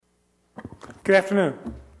Good afternoon.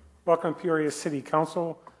 Welcome to Peoria City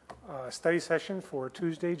Council study session for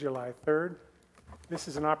Tuesday, July 3rd. This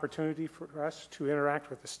is an opportunity for us to interact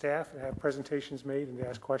with the staff and have presentations made and to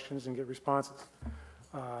ask questions and get responses.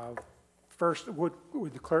 First, would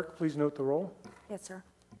the clerk please note the roll? Yes, sir.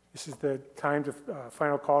 This is the time to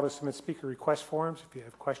final call to submit speaker request forms. If you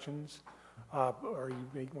have questions or you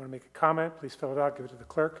may want to make a comment, please fill it out, give it to the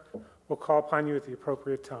clerk. We'll call upon you at the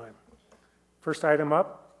appropriate time. First item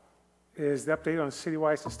up is the update on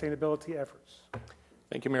citywide sustainability efforts.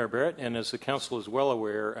 Thank you, Mayor Barrett. And as the council is well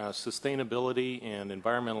aware, sustainability and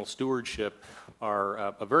environmental stewardship are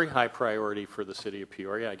a very high priority for the city of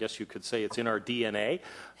Peoria. I guess you could say it's in our DNA.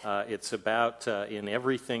 It's about in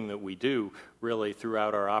everything that we do, really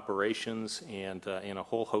throughout our operations and in a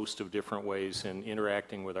whole host of different ways in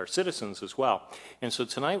interacting with our citizens as well. And so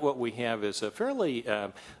tonight what we have is a fairly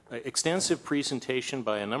extensive presentation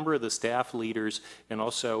by a number of the staff leaders and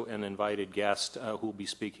also an invited guest who will be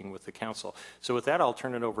speaking with the council. So with that, I'll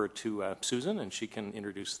turn it over to Susan, and she can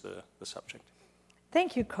introduce the subject.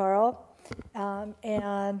 Thank you, Carl.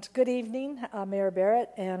 And good evening, Mayor Barrett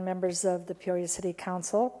and members of the Peoria City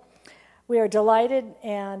Council. We are delighted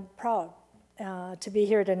and proud to be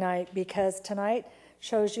here tonight because tonight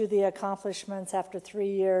shows you the accomplishments after 3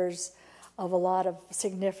 years of a lot of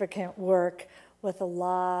significant work with a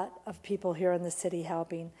lot of people here in the city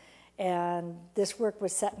helping. And this work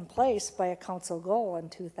was set in place by a council goal in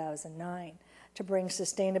 2009 to bring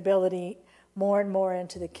sustainability more and more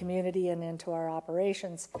into the community and into our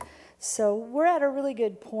operations. So we're at a really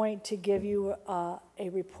good point to give you a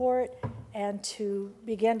report and to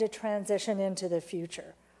begin to transition into the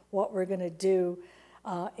future, what we're going to do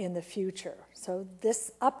in the future. So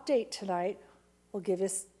this update tonight will give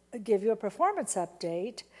you a performance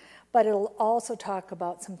update, but it'll also talk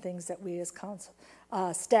about some things that we as council,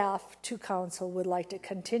 staff to council would like to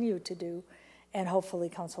continue to do, and hopefully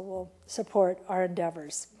council will support our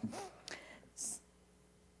endeavors.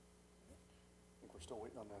 We're still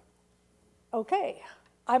waiting on that. Okay,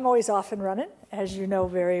 I'm always off and running, as you know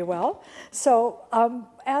very well. So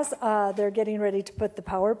as they're getting ready to put the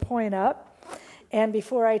PowerPoint up, and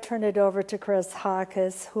before I turn it over to Chris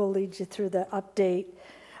Hawkes, who will lead you through the update,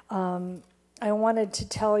 I wanted to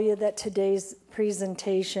tell you that today's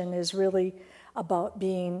presentation is really about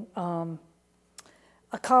being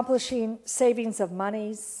accomplishing savings of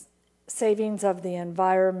monies, savings of the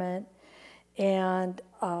environment, and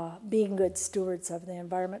being good stewards of the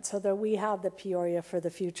environment so that we have the Peoria for the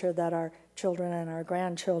future that our children and our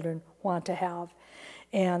grandchildren want to have,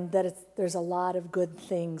 and that there's a lot of good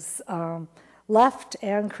things left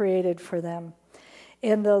and created for them.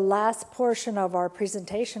 In the last portion of our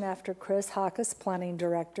presentation, after Chris Hawkes, Planning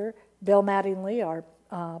Director, Bill Mattingly, our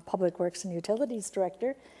Public Works and Utilities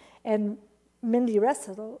Director, and Mindy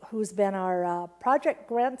Russell, who's been our Project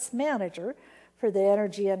Grants Manager for the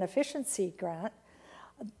Energy and Efficiency Grant,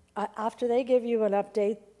 after they give you an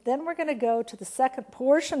update, then we're going to go to the second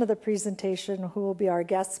portion of the presentation, who will be our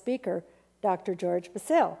guest speaker, Dr. George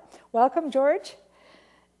Basile. Welcome, George.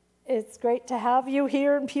 It's great to have you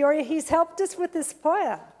here in Peoria. He's helped us with this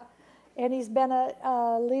plan, and he's been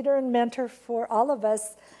a leader and mentor for all of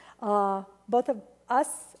us, both of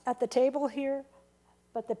us at the table here,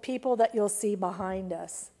 but the people that you'll see behind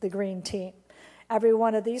us, the green team. Every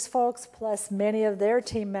one of these folks, plus many of their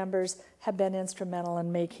team members, have been instrumental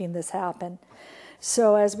in making this happen.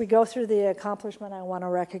 So as we go through the accomplishment, I want to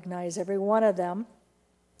recognize every one of them,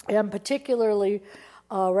 and particularly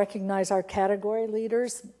recognize our category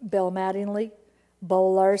leaders, Bill Mattingly,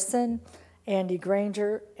 Bo Larson, Andy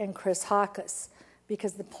Granger, and Chris Hawkes,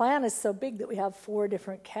 because the plan is so big that we have 4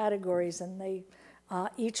 different categories, and they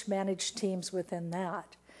each manage teams within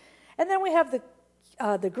that. And then we have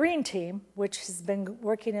the green team, which has been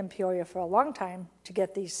working in Peoria for a long time to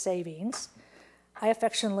get these savings. I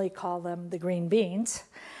affectionately call them the green beans.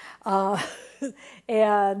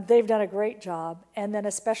 And they've done a great job. And then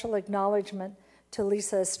a special acknowledgement to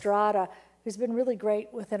Lisa Estrada, who's been really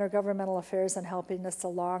great with intergovernmental affairs and helping us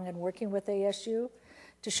along and working with ASU.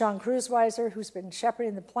 To Sean Kruzweiser, who's been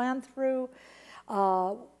shepherding the plan through.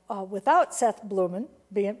 Without Seth Blumen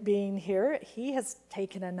being here, he has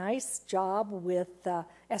taken a nice job with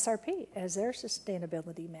SRP as their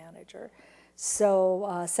sustainability manager.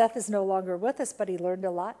 So Seth is no longer with us, but he learned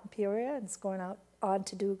a lot in Peoria and is going on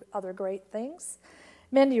to do other great things.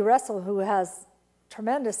 Mindy Russell, who has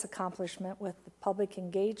tremendous accomplishment with the public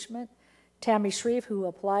engagement. Tammy Shreve, who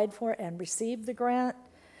applied for and received the grant.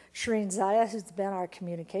 Shireen Zaya, who's been our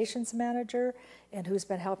communications manager and who's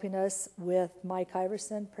been helping us with Mike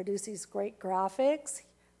Iverson produce these great graphics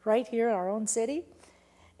right here in our own city.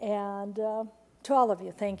 And To all of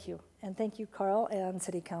you, thank you. And thank you, Carl and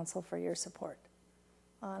City Council, for your support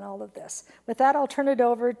on all of this. With that, I'll turn it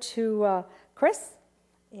over to Chris,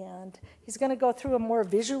 and he's going to go through a more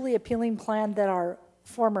visually appealing plan than our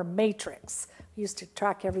former matrix. We used to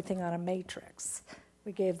track everything on a matrix.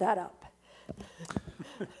 We gave that up.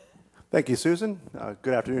 Thank you, Susan.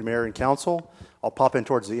 Good afternoon, Mayor and Council. I'll pop in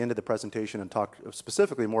towards the end of the presentation and talk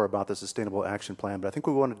specifically more about the Sustainable Action Plan, but I think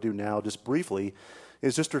what we want to do now, just briefly,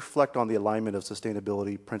 is just reflect on the alignment of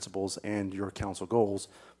sustainability principles and your council goals.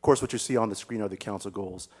 Of course, what you see on the screen are the council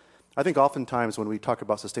goals. I think oftentimes when we talk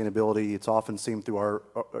about sustainability, it's often seen through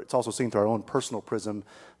it's also seen through our own personal prism,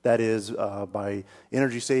 that is by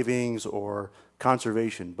energy savings or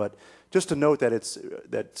conservation. But just to note that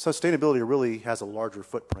that sustainability really has a larger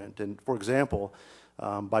footprint. And for example,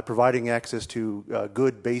 by providing access to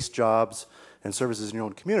good base jobs and services in your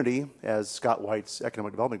own community, as Scott White's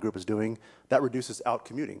Economic Development Group is doing, that reduces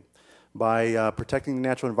out-commuting. By protecting the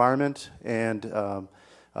natural environment and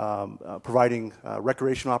providing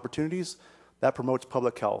recreational opportunities, that promotes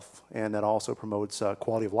public health, and that also promotes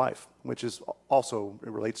quality of life, which is also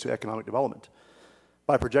relates to economic development.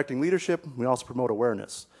 By projecting leadership, we also promote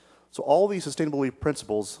awareness. So all these sustainability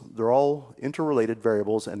principles, they're all interrelated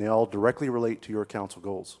variables, and they all directly relate to your council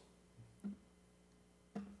goals.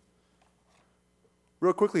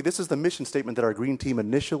 Real quickly, this is the mission statement that our green team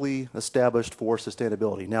initially established for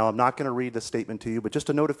sustainability. Now, I'm not going to read the statement to you, but just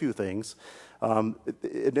to note a few things.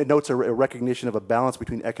 It notes a recognition of a balance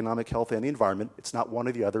between economic health and the environment. It's not one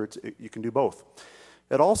or the other. You can do both.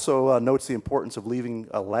 It also notes the importance of leaving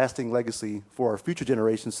a lasting legacy for our future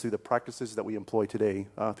generations through the practices that we employ today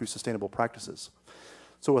through sustainable practices.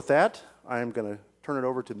 So with that, I'm going to turn it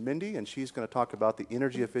over to Mindy, and she's going to talk about the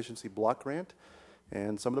Energy Efficiency Block Grant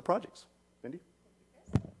and some of the projects. Mindy?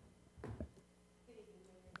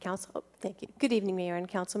 Council, thank you. Good evening, Mayor and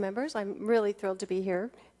Council members. I'm really thrilled to be here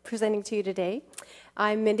presenting to you today.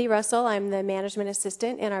 I'm Mindy Russell. I'm the Management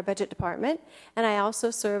Assistant in our Budget Department, and I also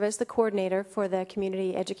serve as the coordinator for the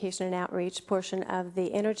Community Education and Outreach portion of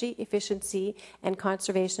the Energy Efficiency and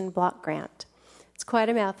Conservation Block Grant. It's quite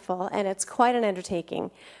a mouthful, and it's quite an undertaking.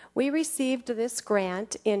 We received this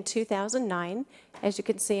grant in 2009. As you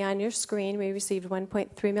can see on your screen, we received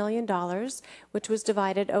 $1.3 million, which was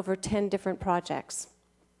divided over 10 different projects.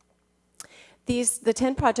 The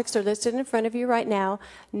 10 projects are listed in front of you right now.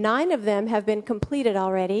 9 of them have been completed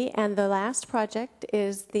already, and the last project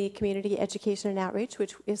is the Community Education and Outreach,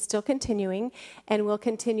 which is still continuing and will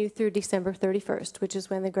continue through December 31st, which is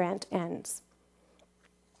when the grant ends.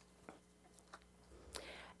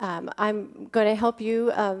 I'm going to help you,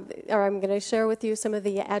 or I'm going to share with you some of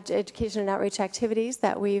the education and outreach activities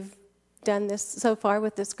that we've done this so far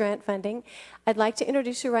with this grant funding. I'd like to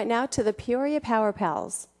introduce you right now to the Peoria Power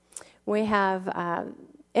Pals. We have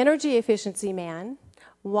Energy Efficiency Man,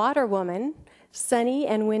 Water Woman, Sunny,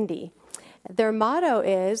 and Windy. Their motto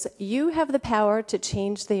is, "You have the power to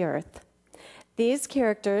change the earth." These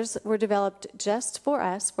characters were developed just for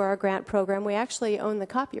us, for our grant program. We actually own the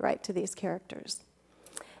copyright to these characters.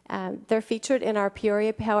 They're featured in our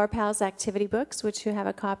Peoria Power Pals activity books, which you have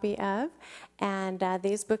a copy of. And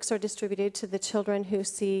these books are distributed to the children who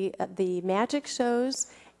see the magic shows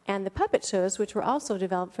and the puppet shows, which were also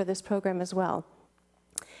developed for this program as well.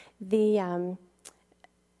 The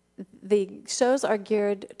shows are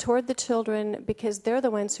geared toward the children because they're the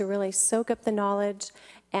ones who really soak up the knowledge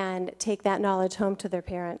and take that knowledge home to their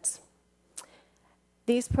parents.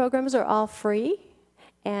 These programs are all free,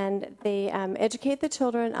 and they educate the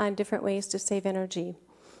children on different ways to save energy.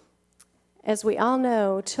 As we all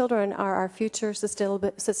know, children are our future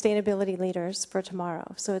sustainability leaders for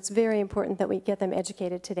tomorrow, so it's very important that we get them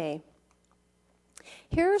educated today.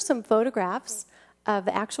 Here are some photographs of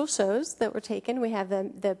the actual shows that were taken. We have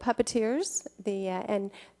the puppeteers, and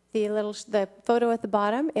the photo at the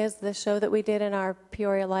bottom is the show that we did in our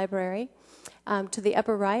Peoria library. To the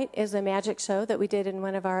upper right is a magic show that we did in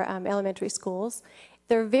one of our elementary schools.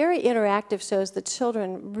 They're very interactive shows. The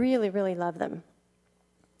children really, really love them.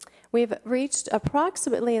 We've reached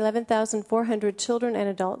approximately 11,400 children and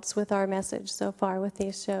adults with our message so far with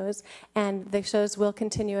these shows, and the shows will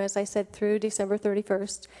continue, as I said, through December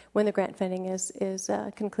 31st when the grant funding is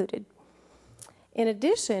concluded. In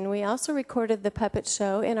addition, we also recorded the puppet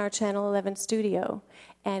show in our Channel 11 studio,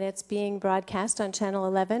 and it's being broadcast on Channel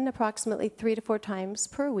 11 approximately 3 to 4 times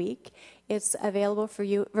per week. It's available for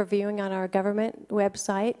viewing on our government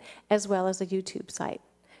website as well as a YouTube site.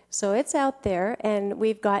 So it's out there, and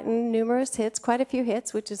we've gotten numerous hits, quite a few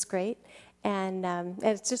hits, which is great, and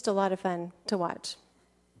it's just a lot of fun to watch.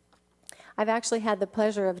 I've actually had the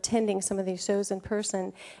pleasure of attending some of these shows in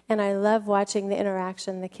person, and I love watching the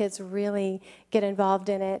interaction. The kids really get involved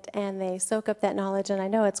in it, and they soak up that knowledge, and I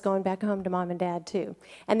know it's going back home to mom and dad, too.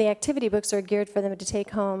 And the activity books are geared for them to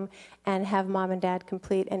take home and have mom and dad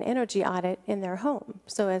complete an energy audit in their home.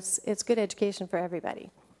 So it's good education for everybody.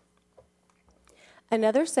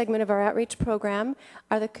 Another segment of our outreach program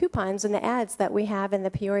are the coupons and the ads that we have in the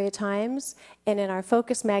Peoria Times and in our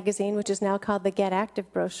Focus magazine, which is now called the Get Active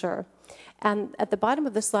brochure. And at the bottom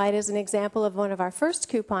of the slide is an example of one of our first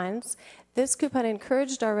coupons. This coupon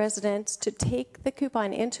encouraged our residents to take the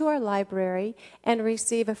coupon into our library and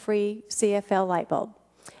receive a free CFL light bulb.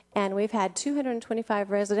 And we've had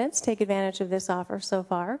 225 residents take advantage of this offer so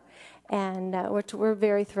far. And we're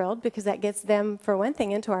very thrilled because that gets them, for one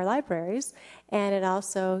thing, into our libraries, and it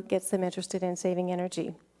also gets them interested in saving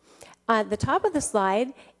energy. At the top of the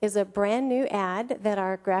slide is a brand new ad that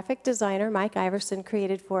our graphic designer, Mike Iverson,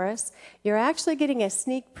 created for us. You're actually getting a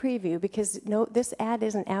sneak preview because no, this ad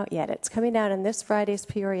isn't out yet. It's coming out in this Friday's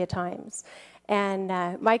Peoria Times.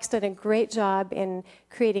 And Mike's done a great job in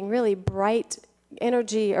creating really bright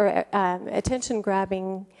energy or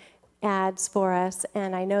attention-grabbing ads for us,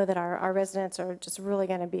 and I know that our residents are just really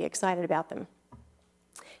going to be excited about them.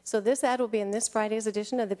 So this ad will be in this Friday's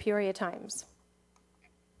edition of the Peoria Times.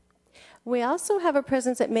 We also have a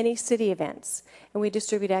presence at many city events, and we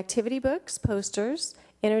distribute activity books, posters,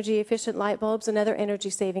 energy-efficient light bulbs, and other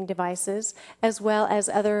energy-saving devices, as well as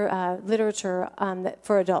other literature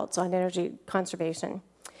for adults on energy conservation.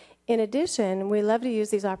 In addition, we love to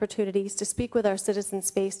use these opportunities to speak with our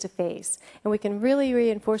citizens face-to-face, and we can really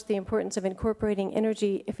reinforce the importance of incorporating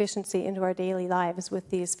energy efficiency into our daily lives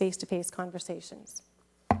with these face-to-face conversations.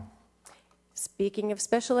 Speaking of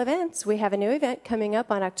special events, we have a new event coming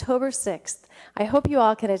up on October 6th. I hope you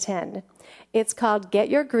all can attend. It's called Get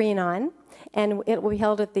Your Green On, and it will be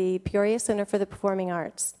held at the Peoria Center for the Performing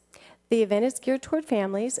Arts. The event is geared toward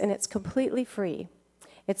families, and it's completely free.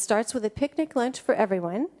 It starts with a picnic lunch for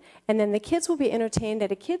everyone, and then the kids will be entertained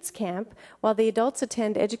at a kids' camp while the adults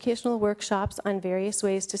attend educational workshops on various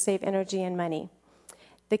ways to save energy and money.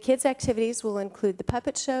 The kids' activities will include the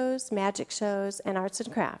puppet shows, magic shows, and arts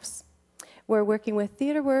and crafts. We're working with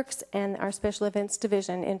TheaterWorks and our Special Events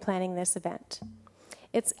Division in planning this event.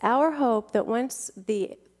 It's our hope that once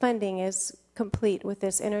the funding is complete with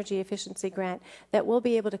this energy efficiency grant, that we'll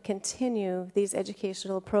be able to continue these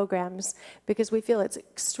educational programs because we feel it's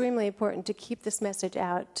extremely important to keep this message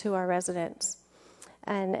out to our residents.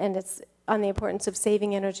 And it's on the importance of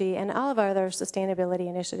saving energy and all of our other sustainability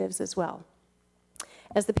initiatives as well.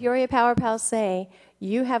 As the Peoria Power Pals say,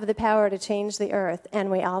 you have the power to change the earth,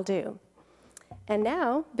 and we all do. And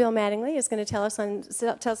now, Bill Mattingly is going to tell us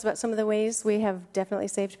about some of the ways we have definitely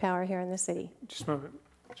saved power here in the city. Just a moment.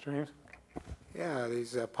 Mr. Ames? Yeah,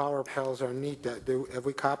 these Power Pals are neat. Have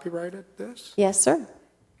we copyrighted this? Yes, sir.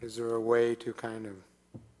 Is there a way to kind of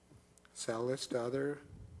sell this to other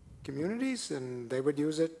communities and they would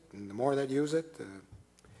use it? And the more that use it, the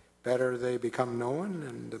better they become known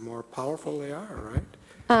and the more powerful they are,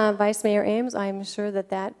 right? Vice Mayor Ames, I'm sure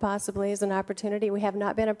that possibly is an opportunity. We have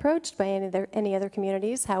not been approached by any other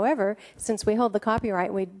communities. However, since we hold the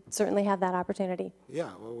copyright, we certainly have that opportunity.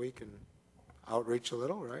 Yeah, well, we can outreach a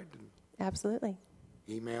little, right? And absolutely.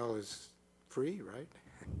 email is free, right?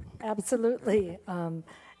 Absolutely.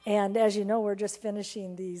 And as you know, we're just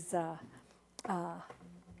finishing these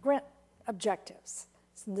grant objectives.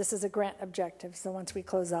 So this is a grant objective. So once we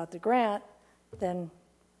close out the grant, then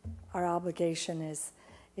our obligation is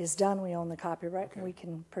done. We own the copyright, Okay. and we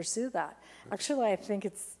can pursue that. Actually, I think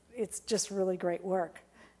it's just really great work.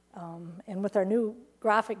 And with our new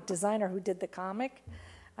graphic designer who did the comic,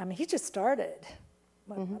 I mean, he just started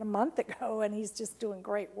about a month ago, and he's just doing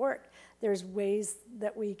great work. There's ways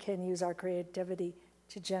that we can use our creativity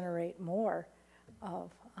to generate more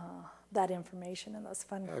of that information in those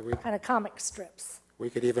fun kind of comic strips. We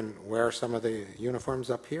could even wear some of the uniforms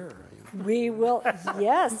up here. You know? We will,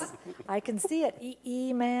 yes, I can see it.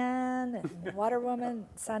 E-Man and Water Woman,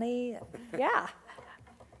 Sunny, yeah.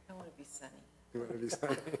 I want to be Sunny. You want to be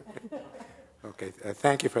sunny? Okay,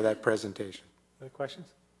 thank you for that presentation. Other questions?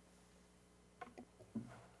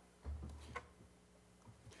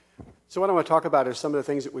 So what I want to talk about is some of the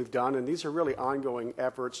things that we've done, and these are really ongoing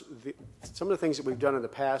efforts. Some of the things that we've done in the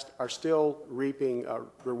past are still reaping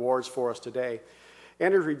rewards for us today.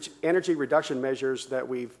 Energy reduction measures that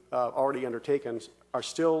we've already undertaken are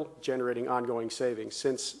still generating ongoing savings.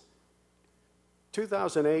 Since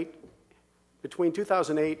 2008, between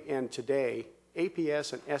 2008 and today,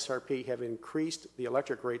 APS and SRP have increased the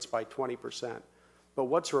electric rates by 20%. But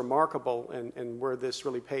what's remarkable and where this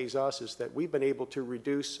really pays us is that we've been able to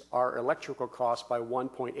reduce our electrical costs by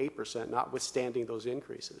 1.8%, notwithstanding those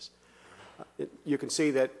increases. You can see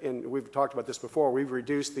that, and we've talked about this before, we've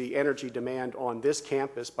reduced the energy demand on this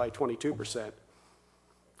campus by 22%.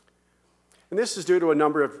 And this is due to a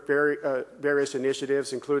number of various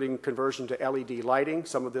initiatives, including conversion to LED lighting.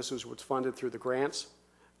 Some of this was funded through the grants.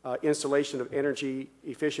 Installation of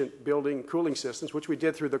energy-efficient building cooling systems, which we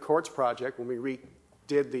did through the Courts project when we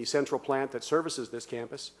redid the central plant that services this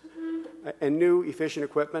campus, and new efficient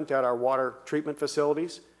equipment at our water treatment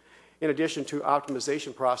facilities, in addition to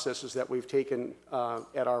optimization processes that we've taken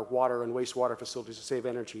at our water and wastewater facilities to save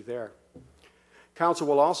energy there. Council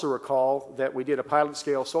will also recall that we did a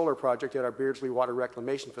pilot-scale solar project at our Beardsley Water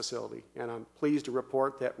Reclamation Facility, and I'm pleased to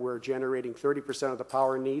report that we're generating 30% of the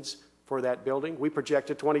power needs for that building. We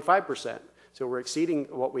projected 25%, so we're exceeding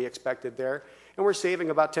what we expected there, and we're saving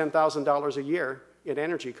about $10,000 a year in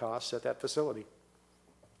energy costs at that facility.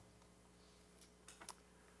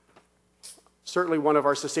 Certainly one of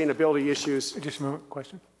our sustainability issues. Just a moment,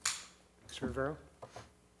 question. Mr. Rivera?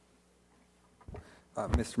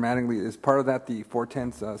 Mr. Mattingly, is part of that the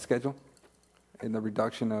 410 schedule in the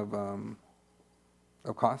reduction of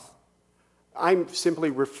costs? I'm simply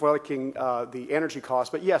reflecting the energy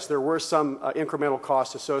costs, but yes, there were some incremental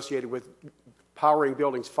costs associated with powering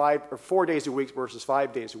buildings 4 days a week versus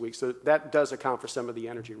 5 days a week, so that does account for some of the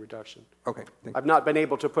energy reduction. Okay, thank you. I've not been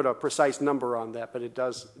able to put a precise number on that, but it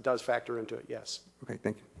does factor into it, yes. Okay,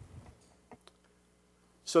 thank you.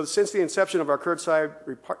 So since the inception of our curbside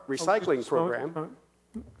recycling program,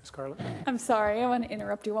 Ms. Scarlett? I'm sorry, I want to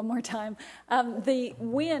interrupt you one more time. The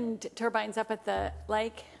wind turbines up at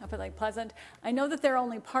Lake Pleasant, I know that they're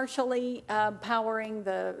only partially powering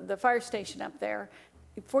the fire station up there.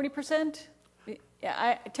 40%?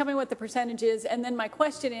 Yeah, tell me what the percentage is. And then my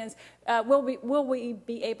question is, will we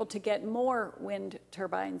be able to get more wind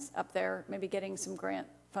turbines up there, maybe getting some grant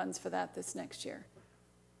funds for that this next year?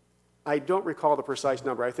 I don't recall the precise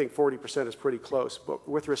number. I think 40% is pretty close. But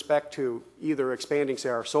with respect to either expanding, say,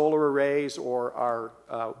 our solar arrays or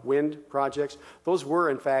our wind projects, those were,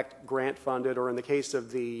 in fact, grant funded, or in the case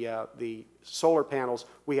of the solar panels,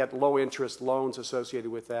 we had low-interest loans associated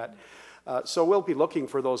with that. So we'll be looking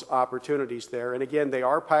for those opportunities there. And again, they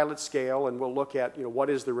are pilot scale, and we'll look at what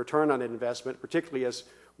is the return on investment, particularly as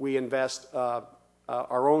we invest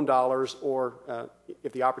our own dollars, or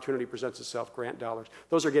if the opportunity presents itself, grant dollars.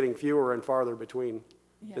 Those are getting fewer and farther between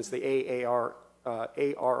since the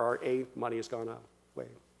ARRA money has gone away.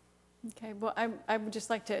 Okay, well, I would just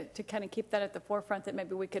like to kind of keep that at the forefront, that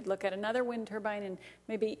maybe we could look at another wind turbine and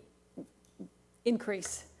maybe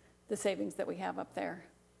increase the savings that we have up there.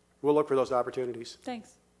 We'll look for those opportunities.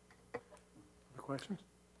 Thanks. Other questions?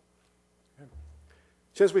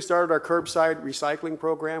 Since we started our curbside recycling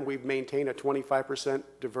program, we've maintained a 25%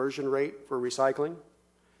 diversion rate for recycling.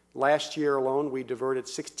 Last year alone, we diverted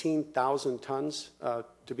 16,000 tons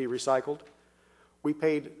to be recycled. We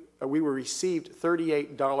received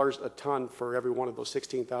 $38 a ton for every one of those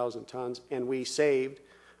 16,000 tons, and we saved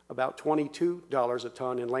about $22 a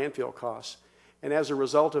ton in landfill costs. And as a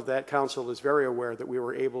result of that, Council is very aware that we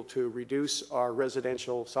were able to reduce our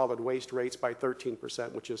residential solid waste rates by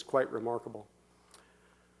 13%, which is quite remarkable.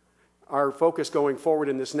 Our focus going forward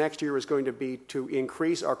in this next year is going to be to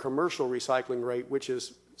increase our commercial recycling rate, which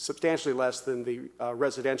is substantially less than the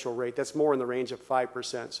residential rate. That's more in the range of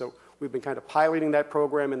 5%. So we've been kind of piloting that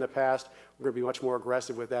program in the past. We're going to be much more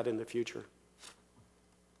aggressive with that in the future.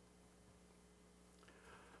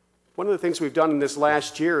 One of the things we've done in this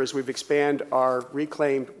last year is we've expanded our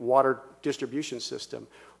reclaimed water distribution system.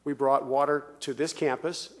 We brought water to this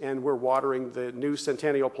campus, and we're watering the new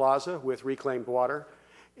Centennial Plaza with reclaimed water.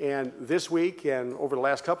 And this week and over the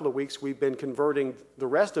last couple of weeks, we've been converting the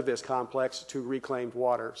rest of this complex to reclaimed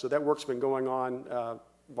water. So that work's been going on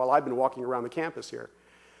while I've been walking around the campus here.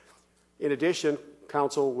 In addition,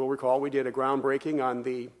 Council will recall we did a groundbreaking on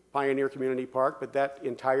the Pioneer Community Park, but that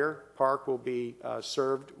entire park will be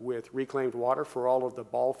served with reclaimed water for all of the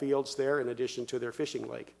ball fields there, in addition to their fishing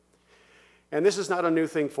lake. And this is not a new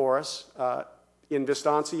thing for us. In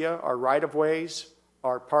Vistancia, our right-of-ways,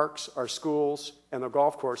 our parks, our schools, and the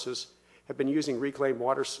golf courses have been using reclaimed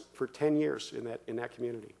waters for 10 years in that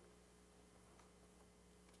community.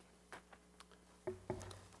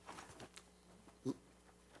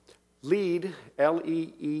 LEED,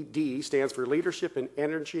 L-E-E-D, stands for Leadership in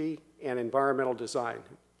Energy and Environmental Design.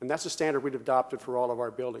 And that's a standard we've adopted for all of our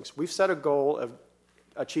buildings. We've set a goal of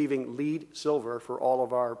achieving LEED Silver for all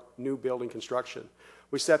of our new building construction.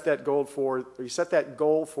 We set that goal for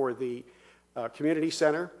the community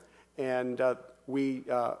center, and we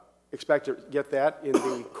expect to get that. In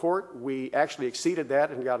the court, we actually exceeded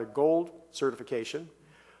that and got a gold certification.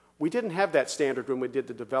 We didn't have that standard when we did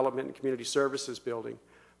the Development and Community Services building.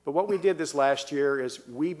 But what we did this last year is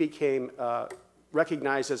we became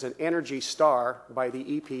recognized as an Energy Star by the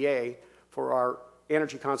EPA for our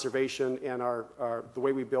energy conservation and the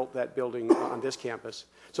way we built that building on this campus.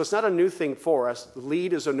 So it's not a new thing for us. The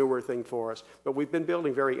LEED is a newer thing for us, but we've been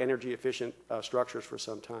building very energy efficient structures for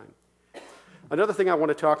some time. Another thing I want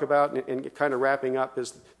to talk about, and kind of wrapping up,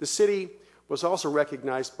 is the city was also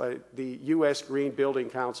recognized by the U.S. Green Building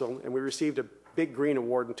Council, and we received a Big Green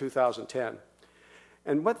Award in 2010.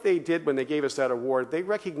 And what they did when they gave us that award, they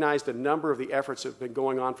recognized a number of the efforts that have been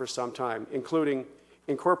going on for some time, including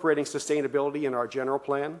incorporating sustainability in our general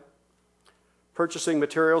plan, purchasing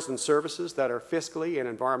materials and services that are fiscally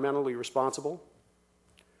and environmentally responsible,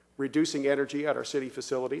 reducing energy at our city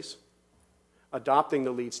facilities, adopting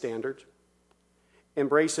the LEED standard,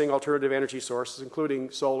 embracing alternative energy sources, including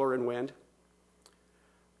solar and wind,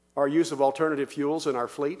 our use of alternative fuels in our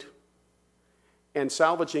fleet, and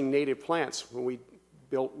salvaging native plants when we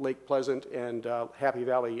built Lake Pleasant and Happy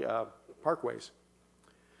Valley parkways.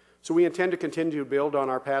 So we intend to continue to build on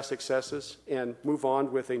our past successes and move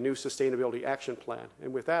on with a new sustainability action plan.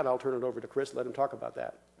 And with that, I'll turn it over to Chris, let him talk about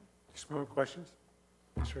that. Just more questions?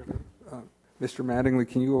 Sure. Mr. Mattingly,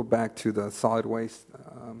 can you go back to the solid waste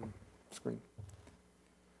screen?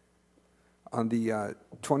 On the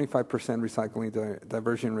 25% recycling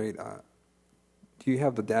diversion rate, do you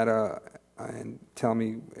have the data and tell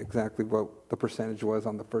me exactly what the percentage was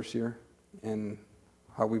on the first year and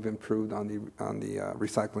how we've improved on the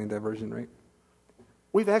recycling diversion rate?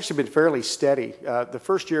 We've actually been fairly steady. The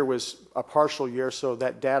first year was a partial year, so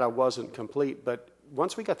that data wasn't complete. But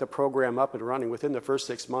once we got the program up and running, within the first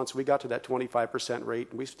 6 months, we got to that 25% rate,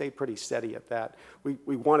 and we stayed pretty steady at that.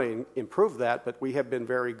 We want to improve that, but we have been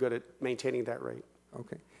very good at maintaining that rate.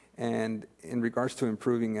 Okay. And in regards to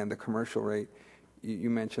improving and the commercial rate, you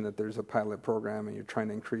mentioned that there's a pilot program and you're trying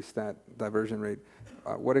to increase that diversion rate.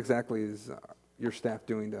 What exactly is your staff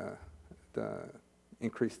doing to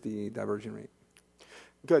increase the diversion rate?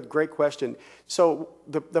 Good, great question. So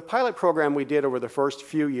the pilot program we did over the first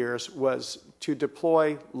few years was to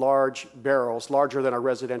deploy large barrels, larger than our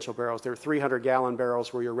residential barrels. They're 300-gallon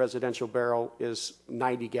barrels where your residential barrel is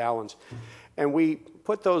 90 gallons. And we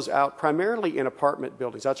put those out primarily in apartment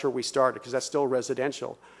buildings. That's where we started because that's still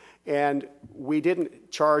residential. And we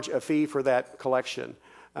didn't charge a fee for that collection.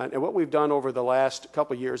 And what we've done over the last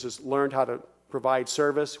couple of years is learned how to provide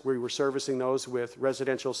service. We were servicing those with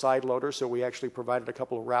residential side loaders, so we actually provided a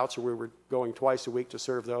couple of routes where we were going twice a week to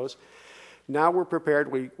serve those. Now we're prepared.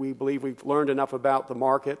 We believe we've learned enough about the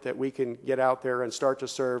market that we can get out there and start to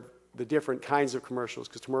serve the different kinds of commercials,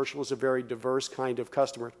 because commercial is a very diverse kind of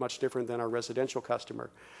customer, much different than our residential customer.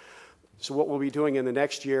 So what we'll be doing in the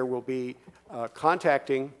next year will be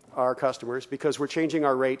contacting our customers, because we're changing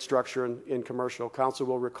our rate structure in commercial. Council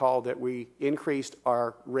will recall that we increased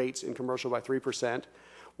our rates in commercial by 3%.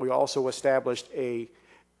 We also established a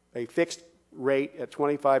fixed rate at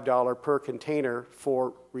 $25 per container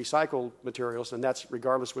for recycled materials, and that's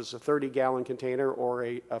regardless whether it's a 30-gallon container or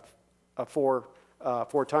a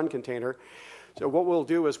 4-ton container. So what we'll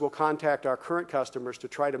do is we'll contact our current customers to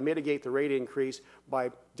try to mitigate the rate increase by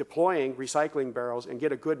deploying recycling barrels and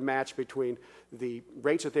get a good match between the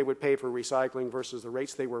rates that they would pay for recycling versus the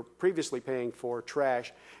rates they were previously paying for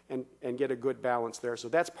trash, and get a good balance there. So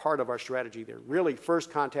that's part of our strategy there. Really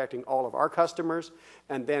first contacting all of our customers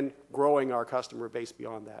and then growing our customer base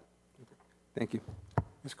beyond that. Thank you.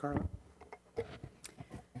 Ms. Carla?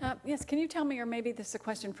 Yes, can you tell me, or maybe this is a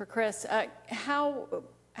question for Chris,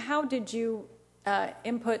 how did you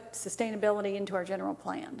input sustainability into our general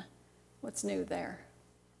plan? What's new there?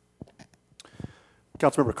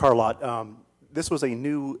 Councilmember Carlott, this was a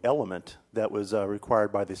new element that was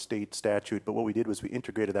required by the state statute, but what we did was we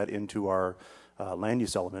integrated that into our land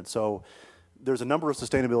use element. So there's a number of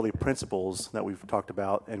sustainability principles that we've talked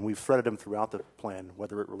about, and we've threaded them throughout the plan,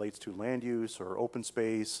 whether it relates to land use or open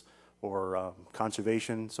space or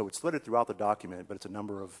conservation. So it's threaded throughout the document, but it's a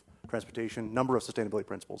number of transportation, number of sustainability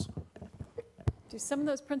principles. Do some of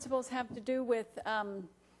those principles have to do with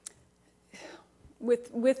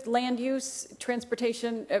land use,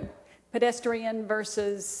 transportation, pedestrian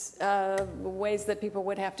versus ways that people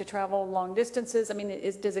would have to travel long distances? I mean,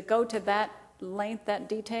 does it go to that length, that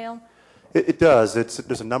detail? It does.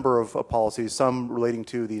 There's a number of policies, some relating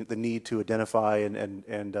to the need to identify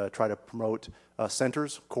and try to promote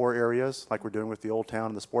centers, core areas, like we're doing with the Old Town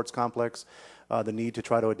and the sports complex, the need to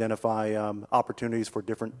try to identify opportunities for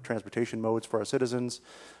different transportation modes for our citizens,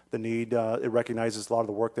 the need, it recognizes a lot of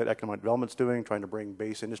the work that economic development's doing, trying to bring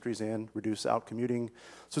base industries in, reduce out commuting.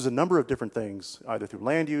 So there's a number of different things, either through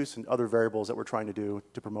land use and other variables that we're trying to do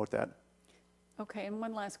to promote that. Okay, and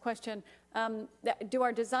one last question. Do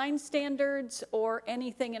our design standards or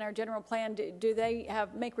anything in our general plan, do they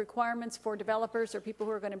make requirements for developers or people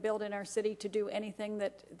who are going to build in our city to do anything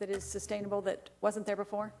that is sustainable that wasn't there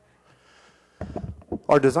before?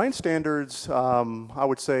 Our design standards, I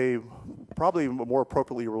would say, probably more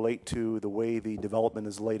appropriately relate to the way the development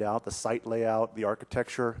is laid out, the site layout, the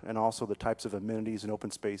architecture, and also the types of amenities and open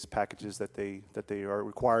space packages that they are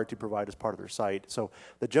required to provide as part of their site. So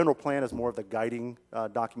the general plan is more of the guiding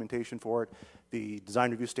documentation for it. The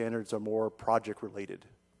design review standards are more project related.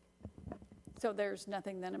 So there's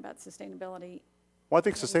nothing then about sustainability? Well, I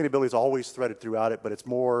think sustainability is always threaded throughout it, but it's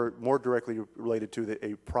more directly related to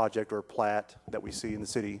a project or a plat that we see in the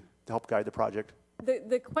city to help guide the project.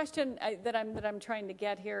 The question that I'm trying to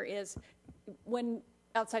get here is, when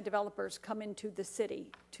outside developers come into the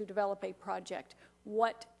city to develop a project,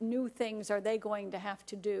 what new things are they going to have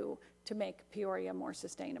to do to make Peoria more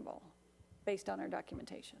sustainable, based on our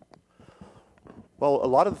documentation? Well, a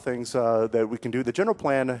lot of the things that we can do, the general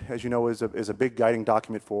plan, as you know, is a big guiding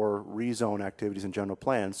document for rezone activities in general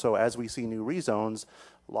plan. So as we see new rezones,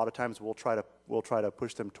 a lot of times we'll try to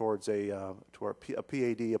push them towards a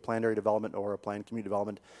PAD, a planned area development, or a planned community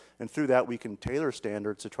development, and through that we can tailor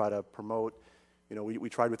standards to try to promote. You know, we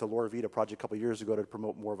tried with the Laura Vita project a couple of years ago to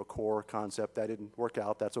promote more of a core concept. That didn't work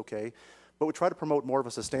out. That's okay. But we try to promote more of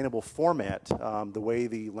a sustainable format, the way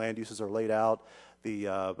the land uses are laid out,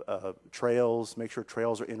 the trails, make sure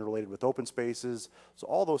trails are interrelated with open spaces. So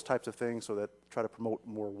all those types of things, so that try to promote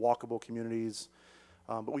more walkable communities.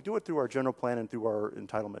 But we do it through our general plan and through our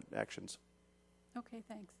entitlement actions. Okay,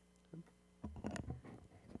 thanks.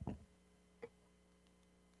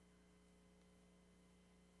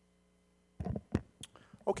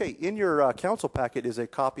 Okay, in your council packet is a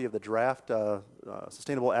copy of the draft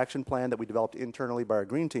Sustainable Action Plan that we developed internally by our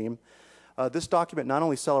Green Team. This document not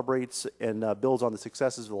only celebrates and builds on the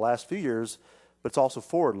successes of the last few years, but it's also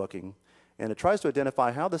forward-looking. And it tries to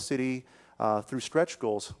identify how the city, through stretch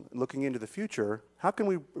goals, looking into the future, how can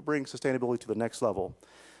we bring sustainability to the next level?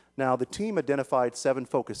 Now, the team identified 7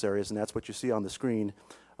 focus areas, and that's what you see on the screen.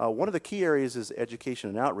 One of the key areas is education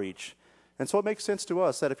and outreach. And so it makes sense to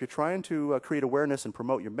us that if you're trying to create awareness and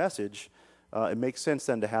promote your message, it makes sense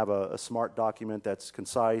then to have a smart document that's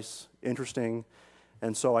concise, interesting.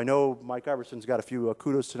 And so I know Mike Iverson's got a few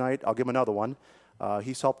kudos tonight. I'll give him another one.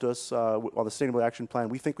 He's helped us on the Sustainable Action Plan.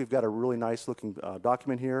 We think we've got a really nice looking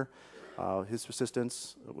document here. His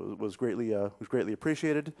assistance was greatly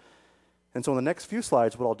appreciated. And so in the next few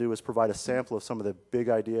slides, what I'll do is provide a sample of some of the big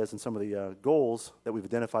ideas and some of the goals that we've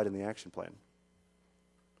identified in the action plan.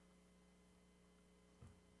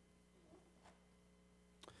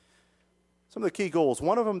 Some of the key goals.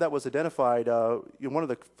 One of them that was identified, one of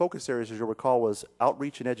the focus areas, as you'll recall, was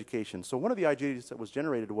outreach and education. So one of the ideas that was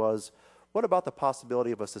generated was, what about the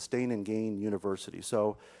possibility of a sustain and gain university?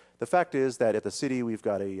 So the fact is that at the city, we've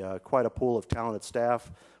got quite a pool of talented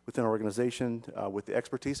staff within our organization with the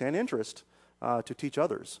expertise and interest to teach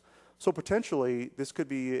others. So potentially, this could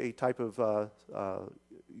be a type of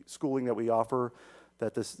schooling that we offer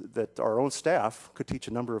that our own staff could teach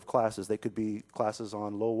a number of classes. They could be classes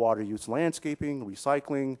on low water use landscaping,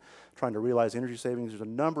 recycling, trying to realize energy savings. There's a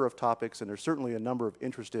number of topics, and there's certainly a number of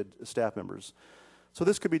interested staff members. So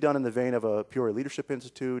this could be done in the vein of a Peoria Leadership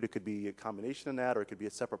Institute. It could be a combination of that, or it could be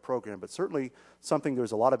a separate program, but certainly something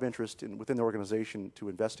there's a lot of interest in within the organization to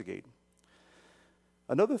investigate.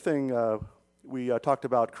 Another thing, we talked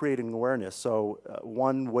about creating awareness. So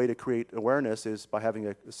one way to create awareness is by having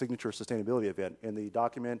a signature sustainability event. In the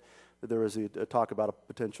document, there is a talk about a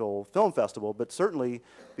potential film festival, but certainly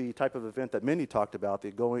the type of event that Mindy talked about,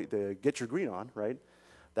 the Get Your Green On, right?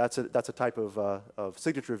 That's a type of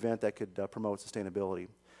signature event that could promote sustainability.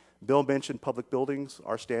 Bill mentioned public buildings,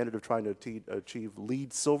 our standard of trying to achieve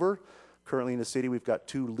LEED Silver. Currently in the city, we've got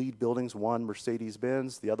 2 LEED buildings, one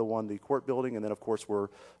Mercedes-Benz, the other one the Court Building, and then of course we're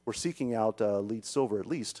seeking out LEED Silver at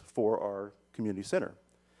least for our community center.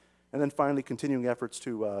 And then finally, continuing efforts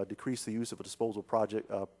to decrease the use of a disposable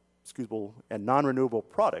and non-renewable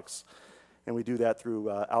products. And we do that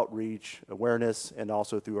through outreach, awareness, and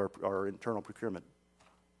also through our internal procurement.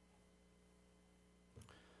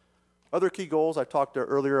 Other key goals, I talked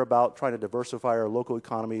earlier about trying to diversify our local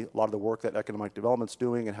economy, a lot of the work that economic development's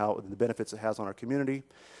doing and how the benefits it has on our community.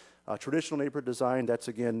 Traditional neighborhood design, that's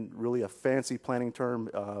again really a fancy planning term,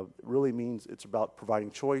 really means it's about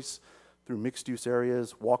providing choice through mixed-use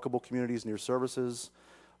areas, walkable communities near services,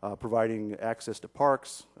 providing access to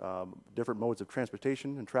parks, different modes of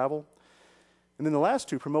transportation and travel. And then the last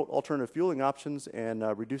two, promote alternative fueling options and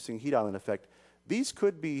reducing heat island effect. These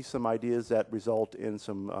could be some ideas that result in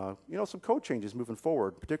some, some code changes moving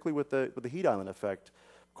forward, particularly with the heat island effect.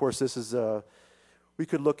 Of course, this is we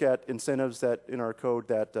could look at incentives that in our code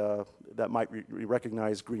that might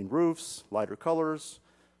recognize green roofs, lighter colors,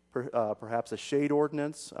 perhaps a shade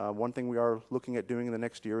ordinance. One thing we are looking at doing in the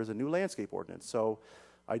next year is a new landscape ordinance. So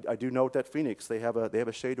I do note that Phoenix, they have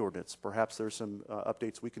a shade ordinance. Perhaps there's some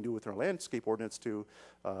updates we can do with our landscape ordinance to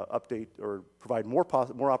update or provide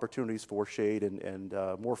more opportunities for shade and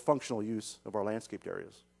more functional use of our landscaped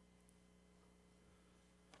areas.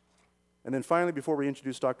 And then finally, before we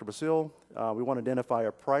introduce Dr. Basile, we want to identify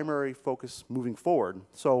our primary focus moving forward.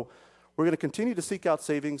 So we're going to continue to seek out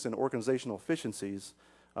savings and organizational efficiencies.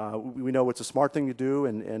 We know it's a smart thing to do,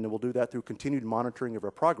 and we'll do that through continued monitoring of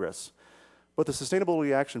our progress. But the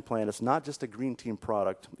Sustainability Action Plan is not just a Green Team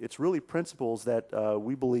product. It's really principles that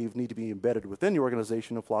we believe need to be embedded within the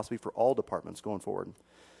organizational philosophy for all departments going forward.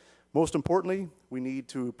 Most importantly, we need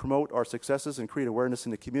to promote our successes and create awareness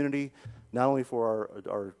in the community, not only for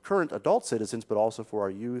our current adult citizens, but also for our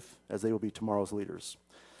youth, as they will be tomorrow's leaders.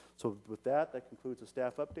 So with that concludes the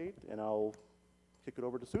staff update, and I'll kick it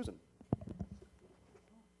over to Susan.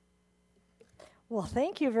 Well,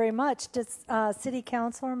 thank you very much. Does City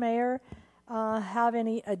Council or Mayor have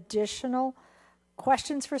any additional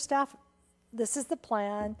questions for staff? This is the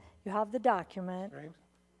plan. You have the document. James?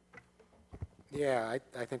 Yeah,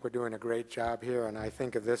 I think we're doing a great job here, and I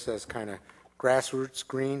think of this as kind of grassroots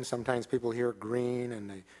green. Sometimes people hear green and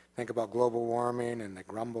they think about global warming and they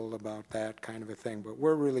grumble about that kind of a thing, but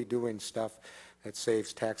we're really doing stuff that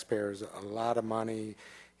saves taxpayers a lot of money,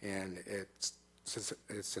 and it's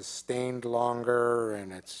sustained longer,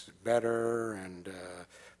 and it's better, and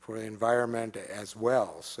for the environment as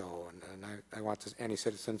well. So, and I want any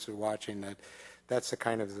citizens who are watching that's the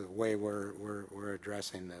kind of the way we're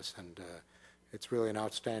addressing this, and it's really an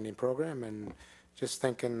outstanding program. And just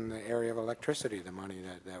think in the area of electricity, the money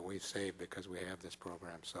that we've saved because we have this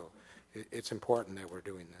program. So it's important that we're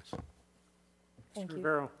doing this. Thank Mr. you.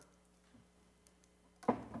 Rivero.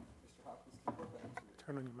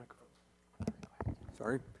 Turn on your microphone.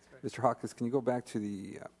 Sorry. Mr. Hawkins, can you go back to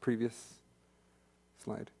the previous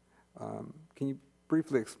slide? Can you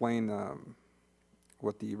briefly explain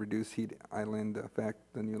what the reduced heat island effect,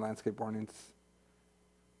 the new landscape ordinance,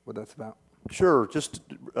 what that's about? Sure. Just,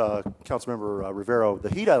 Councilmember Rivero, the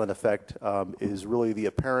heat island effect is really the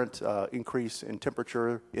apparent increase in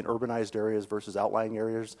temperature in urbanized areas versus outlying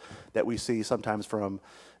areas that we see sometimes from,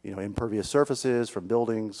 impervious surfaces, from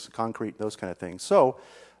buildings, concrete, those kind of things. So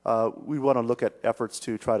we want to look at efforts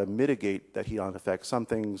to try to mitigate that heat island effect. Some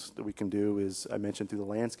things that we can do is, I mentioned, through the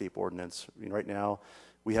landscape ordinance. Right now,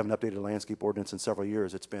 we haven't updated a landscape ordinance in several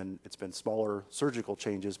years. It's been smaller surgical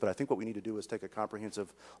changes, but I think what we need to do is take a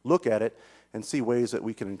comprehensive look at it and see ways that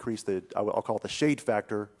we can increase I'll call it the shade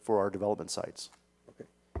factor for our development sites.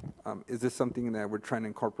 Okay. Is this something that we're trying to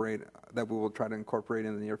incorporate, that we will try to incorporate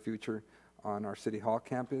in the near future on our City Hall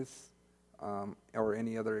campus or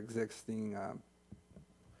any other existing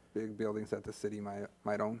big buildings that the city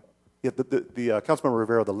might own? Yeah, the Councilmember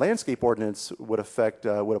Rivero, the landscape ordinance would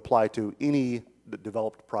apply to any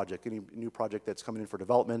developed project, any new project that's coming in for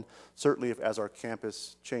development. Certainly, as our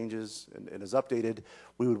campus changes and is updated,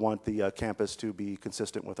 we would want the campus to be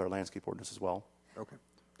consistent with our landscape ordinance as well. Okay.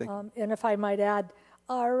 Thank you. And if I might add,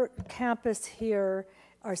 our campus here,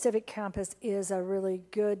 our civic campus, is a really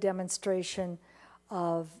good demonstration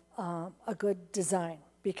of a good design,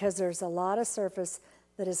 because there's a lot of surface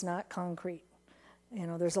that is not concrete.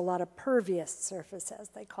 There's a lot of pervious surface, as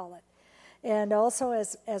they call it. And also,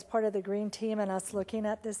 as part of the Green Team and us looking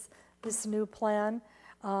at this new plan,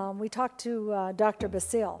 we talked to Dr.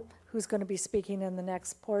 Basile, who's going to be speaking in the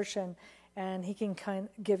next portion, and he can kind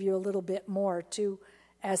of give you a little bit more, too,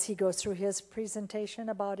 as he goes through his presentation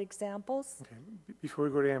about examples. Okay. Before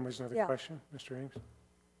we go to Ann, was another Yeah. question, Mr. Ames?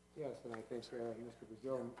 Yes, and I think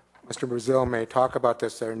Mr. Brazil may talk about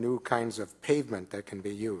this. There are new kinds of pavement that can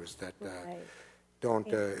be used that Right.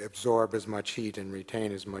 don't absorb as much heat and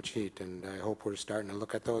retain as much heat, and I hope we're starting to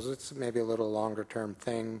look at those. It's maybe a little longer term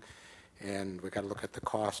thing, and we got to look at the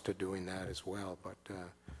cost of doing that as well, but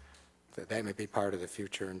that may be part of the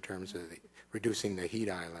future in terms of reducing the heat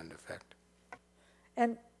island effect.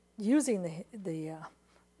 And using the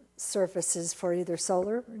surfaces for either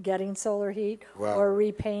solar, getting solar heat, Wow. or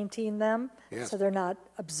repainting them, Yes. so they're not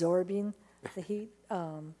absorbing the heat.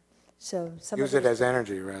 So some Use of it as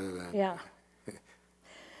energy rather than yeah. warming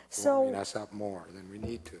So us up more than we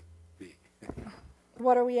need to be.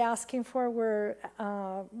 what are we asking for?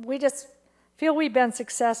 We just feel we've been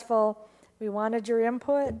successful. We wanted your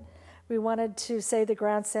input. We wanted to say the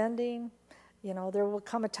grant's ending. You know, there will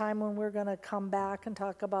come a time when we're going to come back and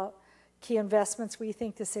talk about key investments we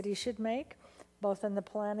think the city should make, both in the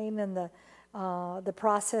planning and the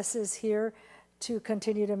processes here to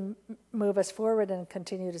continue to move us forward and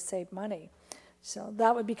continue to save money. So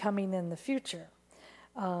that would be coming in the future.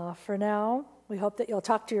 For now, we hope that you'll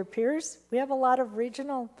talk to your peers. We have a lot of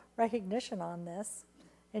regional recognition on this,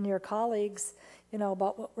 and your colleagues, you know,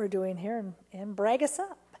 about what we're doing here, and brag us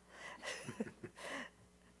up.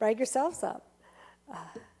 Brag yourselves up.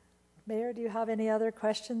 Mayor, do you have any other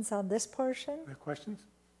questions on this portion? Other questions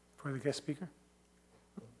for the guest speaker?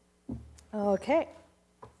 Okay.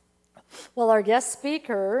 Well, our guest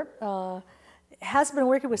speaker has been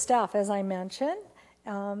working with staff, as I mentioned.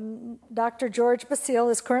 Dr. George Basile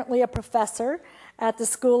is currently a professor at the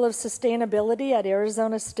School of Sustainability at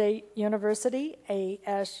Arizona State University,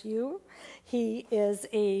 ASU. He is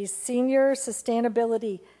a senior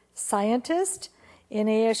sustainability scientist in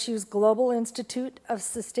ASU's Global Institute of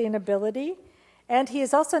Sustainability, and he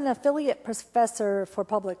is also an affiliate professor for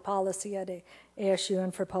public policy at ASU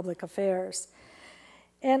and for public affairs.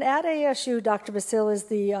 And at ASU, Dr. Basile is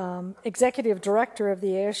the executive director of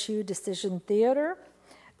the ASU Decision Theater,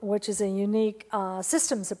 which is a unique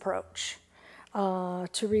systems approach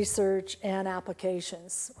to research and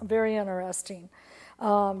applications. Very interesting.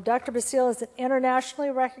 Dr. Basile is an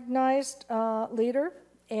internationally recognized leader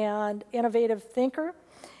and innovative thinker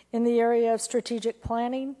in the area of strategic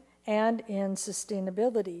planning and in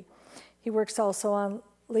sustainability. He works also on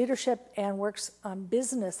leadership and works on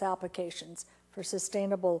business applications for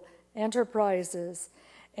sustainable enterprises.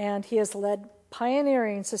 And he has led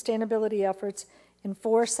pioneering sustainability efforts in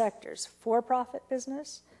 4 sectors: for-profit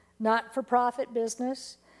business, not-for-profit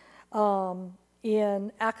business,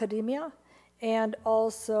 in academia, and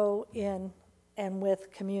also in and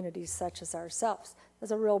with communities such as ourselves. Has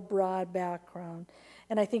a real broad background.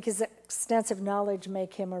 And I think his extensive knowledge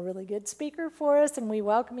make him a really good speaker for us, and we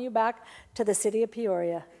welcome you back to the city of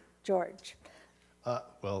Peoria. George.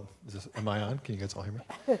 Well, am I on? Can you guys all hear me?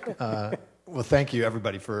 Well, thank you,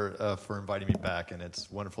 everybody, for inviting me back, and it's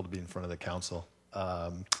wonderful to be in front of the council. I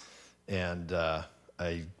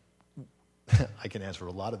can answer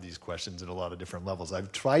a lot of these questions at a lot of different levels.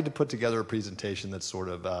 I've tried to put together a presentation that sort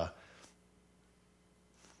of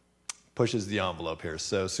pushes the envelope here.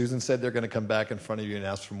 So Susan said they're going to come back in front of you and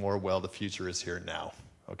ask for more. Well, the future is here now.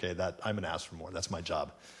 Okay, I'm going to ask for more. That's my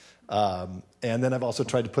job. And then I've also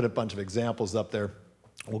tried to put a bunch of examples up there.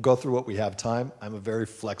 We'll go through what we have time. I'm a very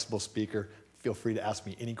flexible speaker. Feel free to ask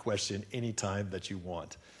me any question anytime that you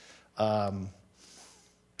want.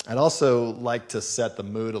 I'd also like to set the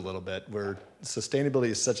mood a little bit, where sustainability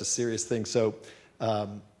is such a serious thing. So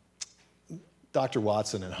Dr.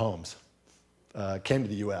 Watson and Holmes came to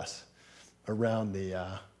the U.S. around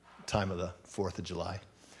the time of the 4th of July.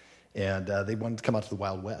 And they wanted to come out to the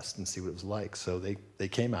Wild West and see what it was like. So they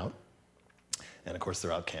came out. And, of course,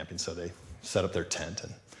 they're out camping, so they set up their tent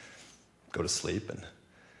and go to sleep. And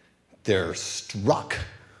they're struck,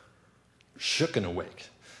 shook and awake.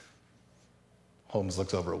 Holmes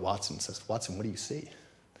looks over at Watson and says, "Watson, what do you see?"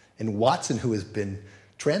 And Watson, who has been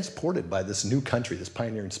transported by this new country, this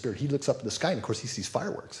pioneering spirit, he looks up at the sky, and, of course, he sees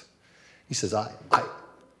fireworks. He says,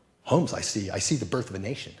 Holmes, I see the birth of a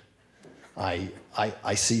nation. I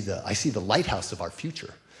see the lighthouse of our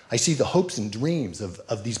future. I see the hopes and dreams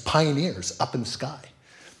of these pioneers up in the sky.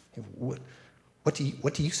 What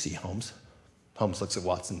do you see, Holmes? Holmes looks at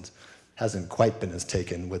Watson, hasn't quite been as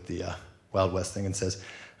taken with the Wild West thing, and says,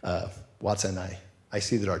 "Watson, I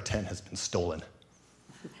see that our tent has been stolen."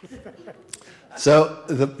 So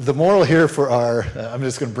the moral here for our, I'm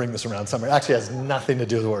just going to bring this around somewhere. It actually has nothing to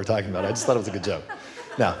do with what we're talking about. I just thought it was a good joke.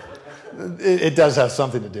 Now, it does have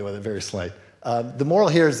something to do with it, very slight. The moral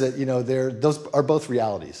here is that, those are both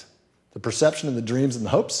realities. The perception and the dreams and the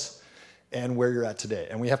hopes, and where you're at today.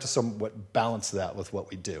 And we have to somewhat balance that with what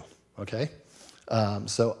we do, okay?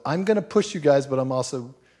 So I'm going to push you guys, but I'm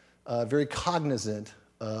also very cognizant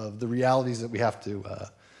of the realities that we have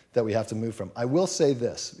to move from. I will say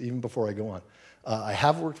this, even before I go on. I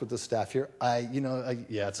have worked with the staff here.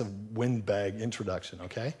 It's a windbag introduction,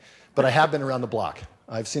 okay? But I have been around the block.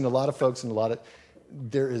 I've seen a lot of folks and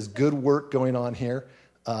there is good work going on here.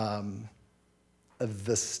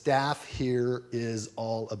 The staff here is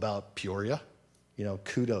all about Peoria.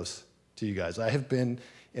 kudos to you guys. I have been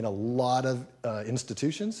in a lot of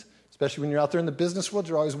institutions, especially when you're out there in the business world,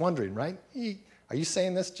 you're always wondering, right? Are you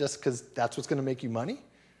saying this just because that's what's going to make you money?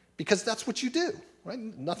 Because that's what you do, right?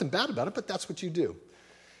 Nothing bad about it, but that's what you do.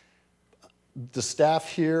 The staff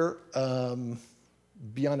here,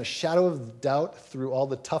 beyond a shadow of doubt, through all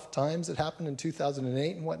the tough times that happened in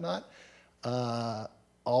 2008 and whatnot,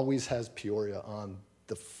 always has Peoria on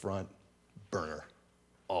the front burner,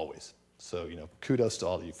 always. So, kudos to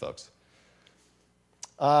all of you folks.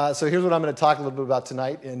 So here's what I'm going to talk a little bit about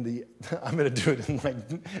tonight. I'm going to do it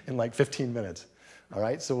in like 15 minutes. All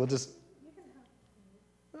right, so we'll just.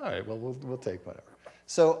 All right, well we'll take whatever.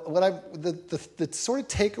 So the sort of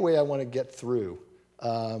takeaway I want to get through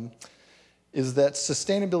is that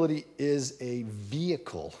sustainability is a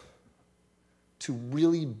vehicle to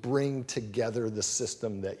really bring together the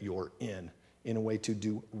system that you're in a way to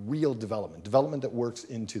do real development that works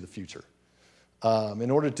into the future.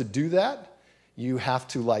 In order to do that, you have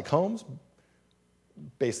to, like Holmes,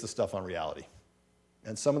 base the stuff on reality.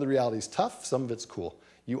 And some of the reality is tough, some of it's cool.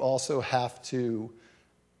 You also have to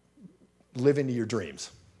live into your dreams,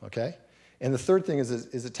 okay? And the third thing is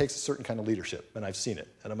it takes a certain kind of leadership, and I've seen it,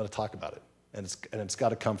 and I'm going to talk about it. And it's got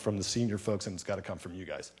to come from the senior folks, and it's got to come from you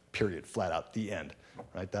guys, period, flat out, the end,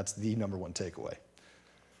 right? That's the number one takeaway.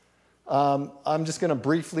 I'm just going to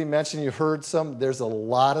briefly mention, you heard there's a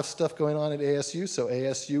lot of stuff going on at ASU, so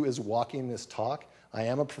ASU is walking this talk. I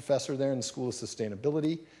am a professor there in the School of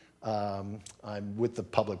Sustainability. I'm with the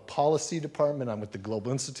Public Policy Department. I'm with the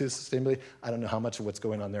Global Institute of Sustainability. I don't know how much of what's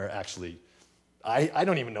going on there actually, I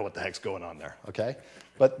don't even know what the heck's going on there, okay?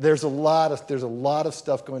 But there's a lot of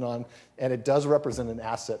stuff going on, and it does represent an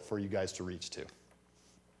asset for you guys to reach to.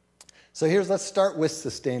 So let's start with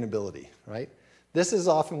sustainability, right? This is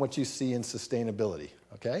often what you see in sustainability,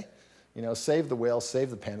 okay? Save the whales, save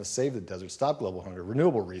the pandas, save the desert, stop global hunger,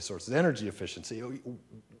 renewable resources, energy efficiency.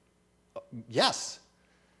 Yes,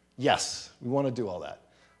 we want to do all that,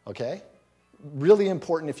 okay? Really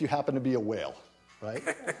important if you happen to be a whale, right?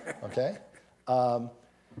 Okay?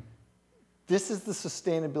 This is the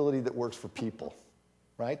sustainability that works for people,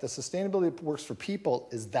 right? The sustainability that works for people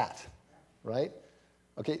is that, right?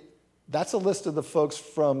 Okay, that's a list of the folks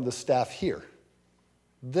from the staff here.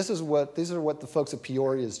 These are what the folks at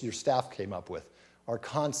Peoria's, your staff came up with, are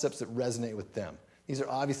concepts that resonate with them. These are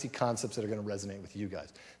obviously concepts that are going to resonate with you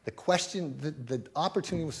guys. The question, the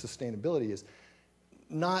opportunity with sustainability is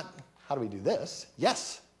not, how do we do this?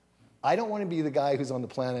 Yes, I don't want to be the guy who's on the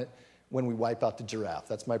planet when we wipe out the giraffe.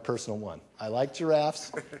 That's my personal one. I like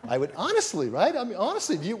giraffes. I would, honestly, right? I mean,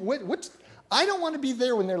 honestly, I don't want to be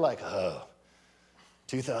there when they're like,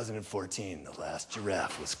 2014, the last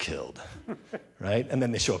giraffe was killed, right? And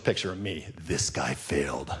then they show a picture of me. This guy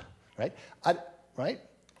failed, right? Right?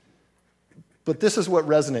 But this is what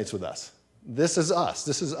resonates with us. This is us.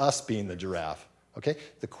 This is us being the giraffe, okay?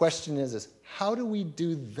 The question is how do we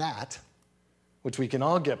do that, which we can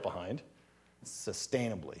all get behind,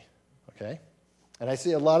 sustainably, okay? And I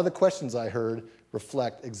see a lot of the questions I heard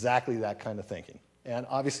reflect exactly that kind of thinking. And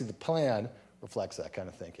obviously the plan reflects that kind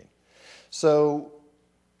of thinking. So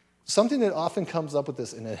something that often comes up with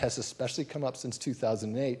this, and it has especially come up since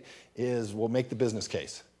 2008, is we'll make the business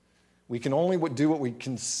case. We can only do what we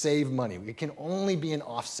can save money. We can only be an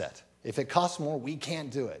offset. If it costs more, we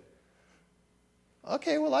can't do it.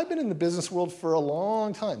 Okay, well, I've been in the business world for a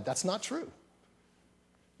long time. That's not true.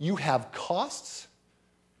 You have costs,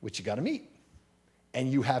 which you got to meet,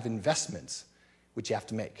 and you have investments, which you have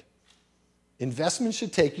to make. Investments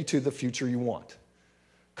should take you to the future you want.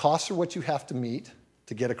 Costs are what you have to meet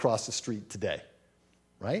to get across the street today,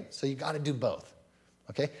 right? So you got to do both,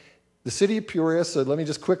 okay? The city of Peoria, so let me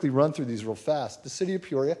just quickly run through these real fast. The city of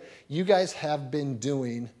Peoria, you guys have been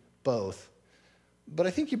doing both, but I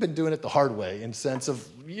think you've been doing it the hard way in sense of,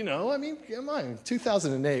 I mean, come on,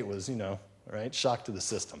 2008 was, right, shock to the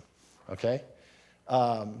system, okay?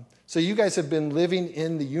 So you guys have been living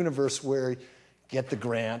in the universe where get the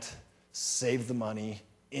grant, save the money,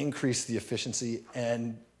 increase the efficiency,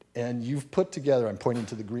 and you've put together, I'm pointing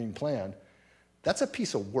to the green plan, that's a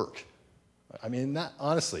piece of work. I mean,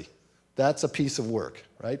 honestly, that's a piece of work,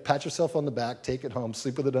 right? Pat yourself on the back, take it home,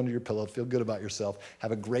 sleep with it under your pillow, feel good about yourself,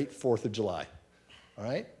 have a great 4th of July, all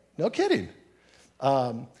right? No kidding.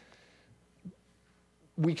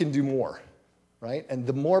 We can do more, right? And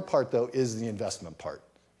the more part, though, is the investment part,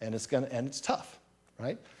 and it's tough,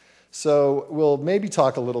 right? So we'll maybe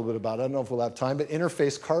talk a little bit about it. I don't know if we'll have time, but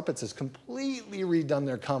Interface Carpets has completely redone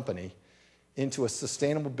their company into a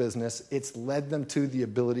sustainable business. It's led them to the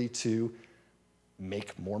ability to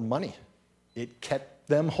make more money. It kept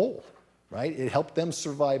them whole, right? It helped them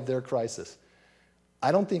survive their crisis.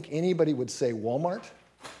 I don't think anybody would say Walmart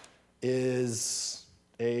is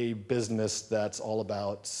a business that's all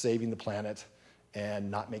about saving the planet and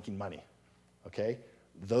not making money, okay?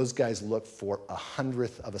 Those guys look for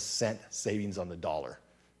 1/100th of a cent savings on the dollar,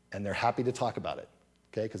 and they're happy to talk about it,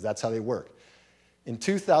 okay, because that's how they work. In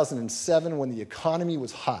 2007, when the economy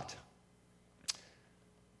was hot,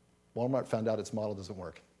 Walmart found out its model doesn't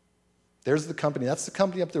work. There's the company. That's the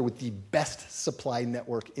company up there with the best supply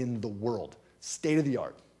network in the world, state of the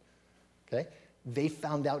art. Okay? They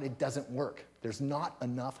found out it doesn't work. There's not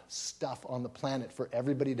enough stuff on the planet for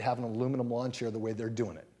everybody to have an aluminum lawn chair the way they're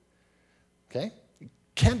doing it. Okay? You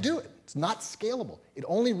can't do it. It's not scalable. It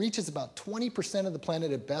only reaches about 20% of the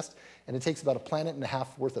planet at best, and it takes about 1.5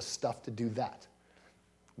 planets worth of stuff to do that.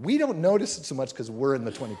 We don't notice it so much because we're in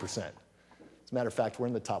the 20%. As a matter of fact, we're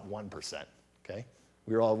in the top 1%. Okay?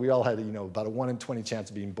 We all had, about a 1 in 20 chance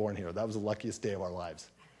of being born here. That was the luckiest day of our lives,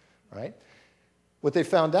 right? What they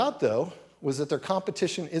found out, though, was that their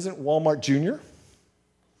competition isn't Walmart Jr.,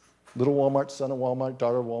 little Walmart, son of Walmart,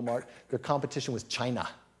 daughter of Walmart. Their competition was China.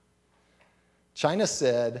 China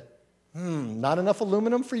said, not enough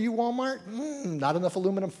aluminum for you, Walmart? Not enough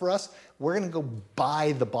aluminum for us? We're going to go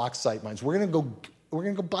buy the bauxite mines. We're going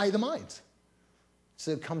to go buy the mines.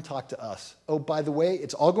 Said, come talk to us. Oh, by the way,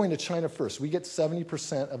 it's all going to China first. We get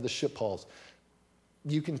 70% of the ship hauls.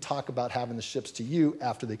 You can talk about having the ships to you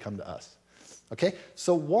after they come to us. Okay?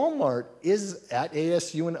 So Walmart is at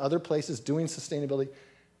ASU and other places doing sustainability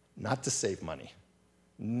not to save money,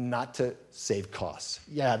 not to save costs.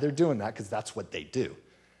 Yeah, they're doing that because that's what they do.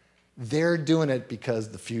 They're doing it because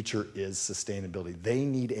the future is sustainability. They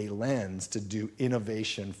need a lens to do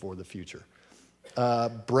innovation for the future.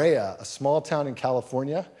 Brea, a small town in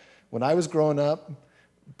California. When I was growing up,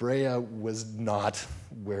 Brea was not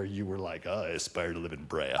where you were like, oh, I aspire to live in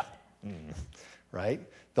Brea, right?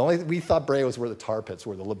 We thought Brea was where the tar pits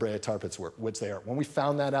were, the La Brea tar pits were, which they are. When we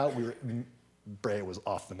found that out, Brea was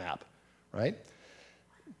off the map, right?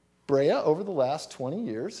 Brea, over the last 20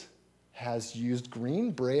 years, has used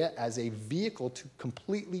Green Brea as a vehicle to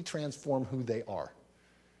completely transform who they are.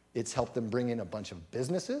 It's helped them bring in a bunch of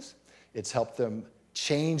businesses. It's helped them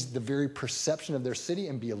change the very perception of their city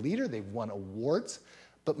and be a leader. They've won awards.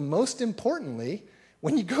 But most importantly,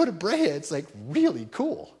 when you go to Brea, it's like really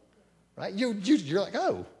cool, right? You're like,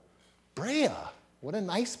 oh, Brea, what a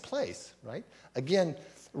nice place, right? Again,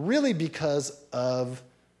 really because of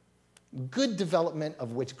good development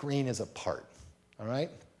of which Green is a part, all right?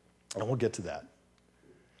 And we'll get to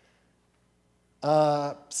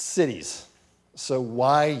that. Cities. So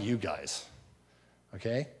why you guys,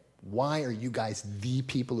 okay? Why are you guys the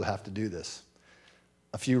people who have to do this?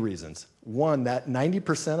 A few reasons. One, that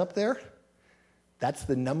 90% up there, that's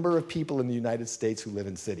the number of people in the United States who live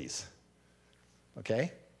in cities.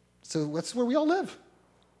 Okay? So that's where we all live.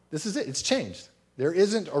 This is it. It's changed. There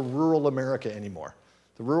isn't a rural America anymore.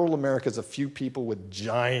 The rural America is a few people with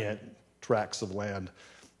giant tracts of land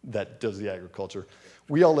that does the agriculture.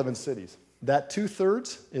 We all live in cities. That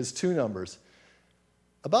 2/3 is two numbers.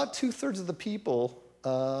 About 2/3 of the people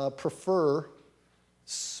prefer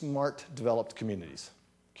smart, developed communities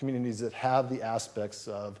that have the aspects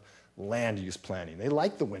of land use planning. They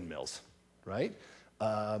like the windmills, right?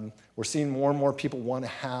 We're seeing more and more people want to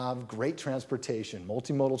have great transportation,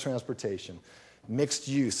 multimodal transportation, mixed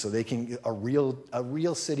use, so they can a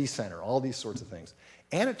real city center, all these sorts of things.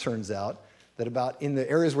 And it turns out that in the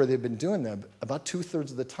areas where they've been doing them, about 2/3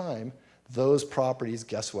 of the time, those properties,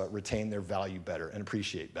 guess what, retain their value better and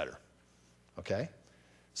appreciate better, okay?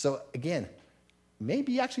 So again,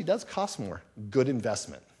 maybe it actually does cost more. Good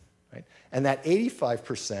investment, right? And that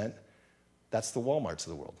 85%, that's the Walmarts of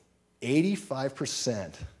the world.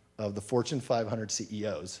 85% of the Fortune 500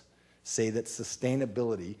 CEOs say that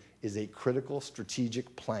sustainability is a critical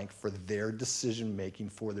strategic plank for their decision-making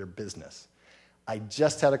for their business. I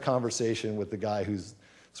just had a conversation with the guy who's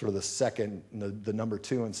sort of the number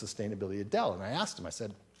 2 in sustainability at Dell, and I asked him, I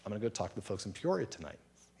said, I'm going to go talk to the folks in Peoria tonight.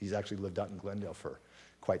 He's actually lived out in Glendale for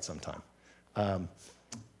quite some time.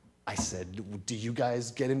 I said, does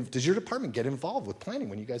your department get involved with planning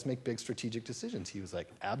when you guys make big strategic decisions? He was like,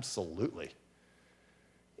 absolutely.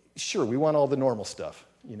 Sure, we want all the normal stuff,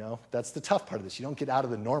 That's the tough part of this. You don't get out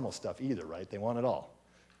of the normal stuff either, right? They want it all,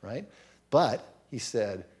 right? But, he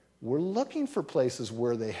said, we're looking for places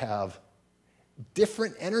where they have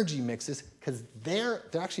different energy mixes because they're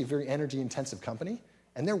actually a very energy-intensive company,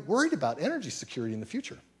 and they're worried about energy security in the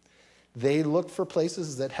future. They look for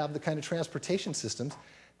places that have the kind of transportation systems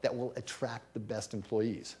that will attract the best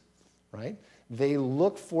employees, right? They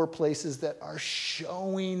look for places that are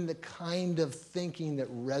showing the kind of thinking that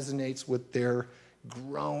resonates with their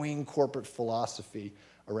growing corporate philosophy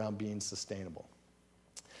around being sustainable.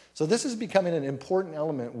 So this is becoming an important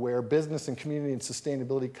element where business and community and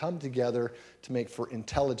sustainability come together to make for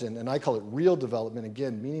intelligent, and I call it real development,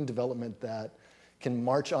 again, meaning development that can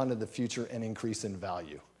march on to the future and increase in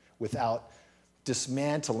value without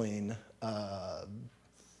dismantling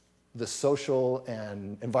the social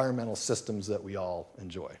and environmental systems that we all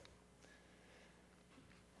enjoy.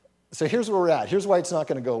 So here's where we're at. Here's why it's not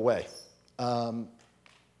going to go away.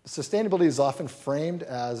 Sustainability is often framed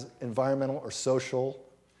as environmental or social.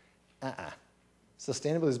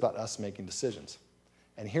 Sustainability is about us making decisions.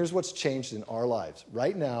 And here's what's changed in our lives.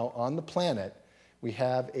 Right now, on the planet, we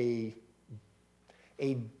have a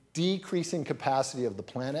decreasing capacity of the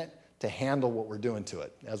planet to handle what we're doing to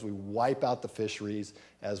it. As we wipe out the fisheries,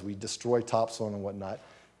 as we destroy topsoil and whatnot,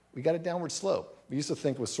 we got a downward slope. We used to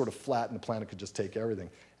think it was sort of flat and the planet could just take everything.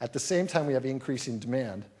 At the same time, we have increasing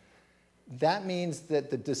demand. That means that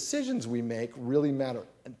the decisions we make really matter.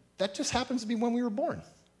 And that just happens to be when we were born,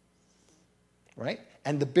 right?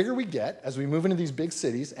 And the bigger we get, as we move into these big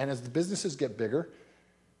cities, and as the businesses get bigger,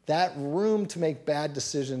 that room to make bad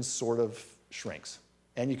decisions sort of shrinks.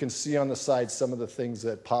 And you can see on the side some of the things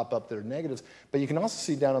that pop up that are negatives, but you can also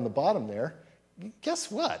see down on the bottom there,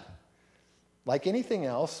 guess what? Like anything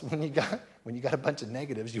else, when you got a bunch of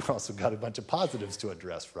negatives, you also got a bunch of positives to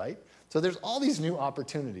address, right? So there's all these new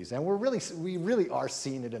opportunities, and we really are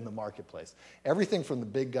seeing it in the marketplace. Everything from the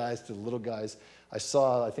big guys to the little guys. I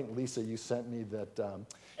think, Lisa, you sent me that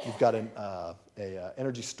you've got an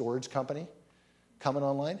energy storage company coming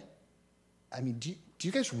online. I mean, do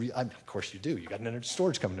you guys of course you do. You got an energy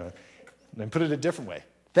storage company on. Let me put it a different way.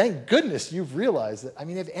 Thank goodness you've realized that,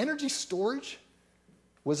 if energy storage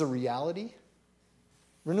was a reality,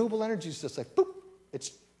 renewable energy is just like, boop,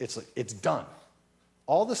 it's done.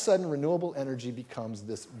 All of a sudden, renewable energy becomes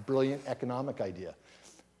this brilliant economic idea.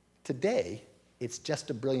 Today, it's just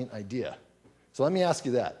a brilliant idea. So let me ask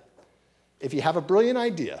you that. If you have a brilliant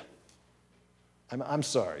idea, I'm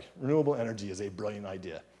sorry, renewable energy is a brilliant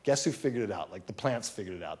idea. Guess who figured it out? Like the plants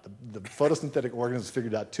figured it out. The photosynthetic organisms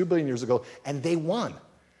figured it out 2 billion years ago, and they won,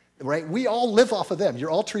 right? We all live off of them. You're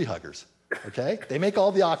all tree huggers, okay? They make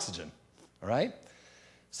all the oxygen, all right?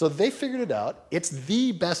 So they figured it out. It's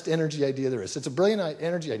the best energy idea there is. It's a brilliant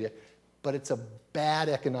energy idea, but it's a bad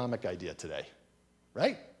economic idea today,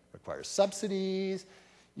 right? Requires subsidies.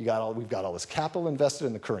 We've got all this capital invested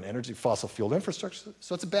in the current energy, fossil fuel infrastructure.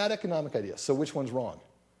 So it's a bad economic idea. So which one's wrong?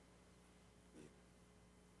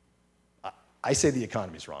 I say the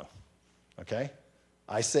economy's wrong, okay?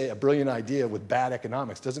 I say a brilliant idea with bad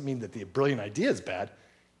economics doesn't mean that the brilliant idea is bad.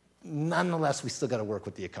 Nonetheless, we still got to work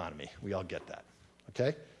with the economy. We all get that,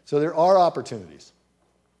 okay? So there are opportunities.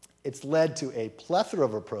 It's led to a plethora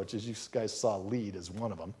of approaches. You guys saw LEAD as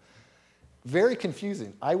one of them. Very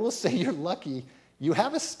confusing. I will say you're lucky. You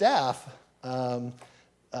have a staff.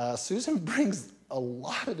 Susan brings a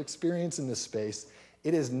lot of experience in this space.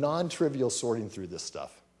 It is non-trivial sorting through this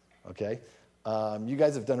stuff, okay? You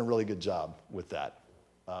guys have done a really good job with that.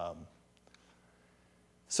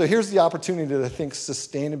 So here's the opportunity that I think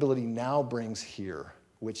sustainability now brings here,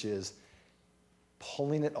 which is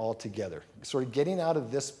pulling it all together, sort of getting out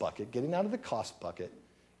of this bucket, getting out of the cost bucket,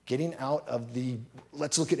 getting out of the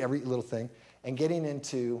let's look at every little thing, and getting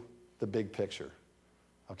into the big picture,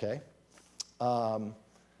 okay? The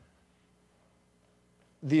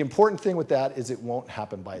important thing with that is it won't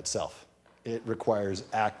happen by itself. It requires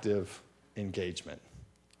active engagement,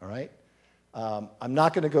 all right? I'm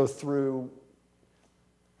not going to go through,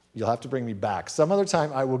 you'll have to bring me back. Some other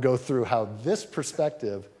time I will go through how this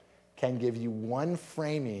perspective can give you one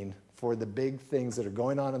framing for the big things that are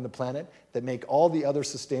going on the planet that make all the other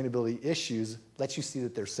sustainability issues, let you see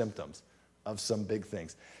that they're symptoms of some big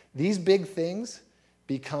things. These big things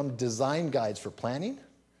become design guides for planning.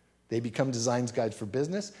 They become design guides for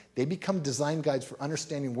business. They become design guides for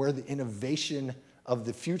understanding where the innovation of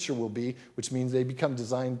the future will be, which means they become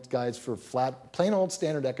design guides for plain old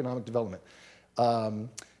standard economic development.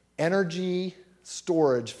 Energy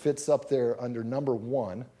storage fits up there under number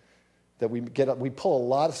one, that we pull a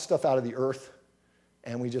lot of stuff out of the earth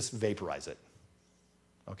and we just vaporize it,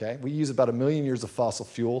 okay? We use about 1 million years of fossil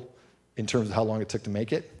fuel in terms of how long it took to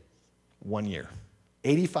make it, 1 year.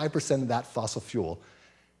 85% of that fossil fuel,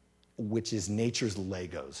 which is nature's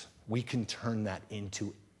Legos, we can turn that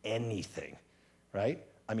into anything, right?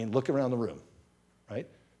 I mean, look around the room, right?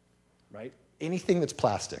 Anything that's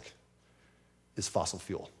plastic is fossil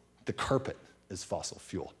fuel. The carpet is fossil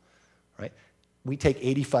fuel, right? We take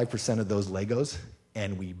 85% of those Legos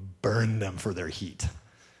and we burn them for their heat,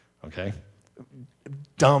 okay?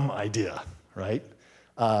 Dumb idea, right?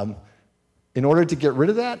 In order to get rid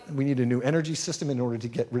of that, we need a new energy system. In order to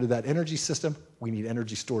get rid of that energy system, we need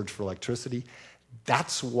energy storage for electricity.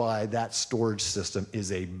 That's why that storage system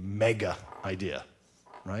is a mega idea,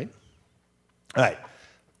 right? All right,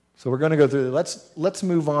 so we're going to go through. Let's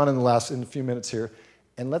move on in a few minutes here,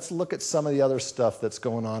 and let's look at some of the other stuff that's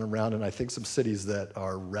going on around, and I think some cities that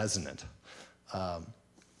are resonant.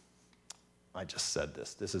 I just said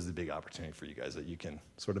this. This is the big opportunity for you guys, that you can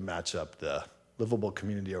sort of match up the livable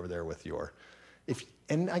community over there with your,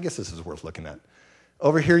 and I guess this is worth looking at.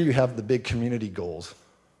 Over here you have the big community goals,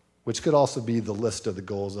 which could also be the list of the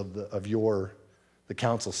goals of the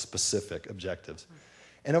council's specific objectives.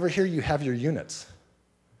 And over here you have your units.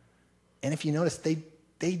 And if you notice,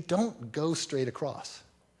 they don't go straight across,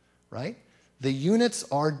 right? The units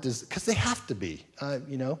are, because they have to be,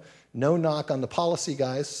 no knock on the policy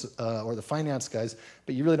guys or the finance guys,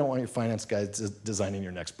 but you really don't want your finance guys designing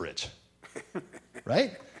your next bridge,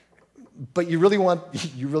 right? But you really want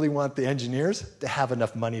the engineers to have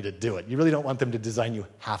enough money to do it. You really don't want them to design you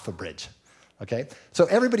half a bridge, okay? So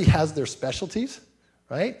everybody has their specialties,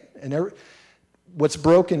 right? And what's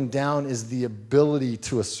broken down is the ability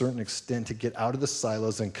to a certain extent to get out of the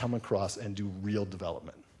silos and come across and do real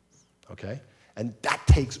development, okay? And that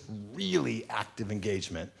takes really active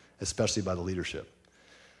engagement, especially by the leadership.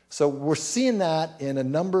 So we're seeing that in a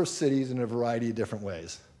number of cities in a variety of different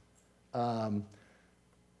ways.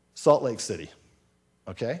 Salt Lake City,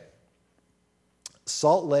 okay?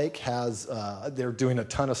 Salt Lake has, they're doing a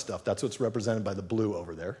ton of stuff. That's what's represented by the blue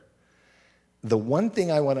over there. The one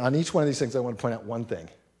thing on each one of these things, I want to point out one thing.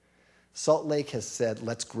 Salt Lake has said,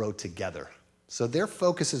 let's grow together. So their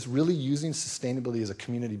focus is really using sustainability as a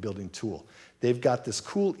community building tool. They've got this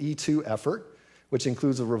cool E2 effort, which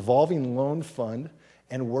includes a revolving loan fund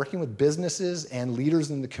and working with businesses and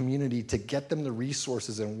leaders in the community to get them the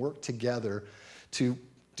resources and work together to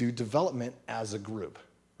do development as a group,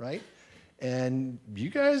 right? And you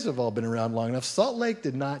guys have all been around long enough. Salt Lake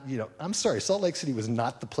did not, I'm sorry, Salt Lake City was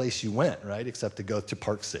not the place you went, right? Except to go to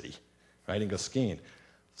Park City, right, and go skiing.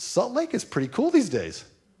 Salt Lake is pretty cool these days.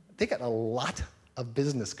 They got a lot of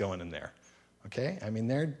business going in there, okay? I mean,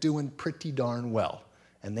 they're doing pretty darn well.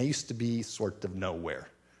 And they used to be sort of nowhere,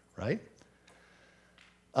 right?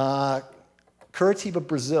 Curitiba,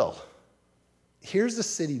 Brazil. Here's a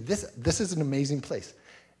city, this is an amazing place.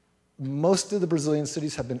 Most of the Brazilian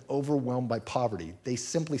cities have been overwhelmed by poverty. They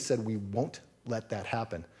simply said, we won't let that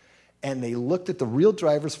happen. And they looked at the real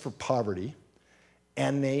drivers for poverty,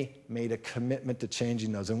 and they made a commitment to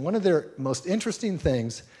changing those. And one of their most interesting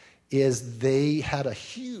things is they had a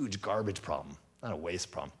huge garbage problem, not a waste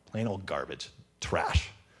problem, plain old garbage, trash.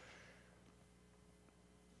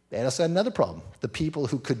 They also had another problem. The people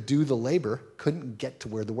who could do the labor couldn't get to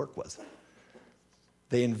where the work was.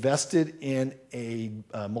 They invested in a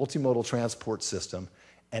multimodal transport system,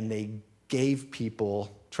 and they gave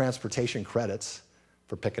people transportation credits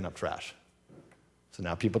for picking up trash. So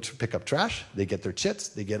now people pick up trash, they get their chits,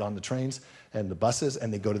 they get on the trains and the buses,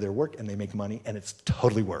 and they go to their work, and they make money, and it's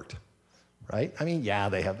totally worked, right? I mean, yeah,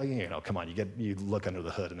 they have, come on, you look under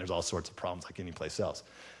the hood, and there's all sorts of problems like any place else.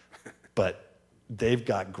 But they've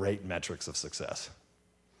got great metrics of success.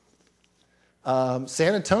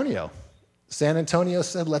 San Antonio. San Antonio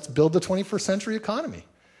said, let's build the 21st century economy.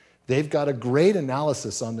 They've got a great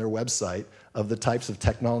analysis on their website of the types of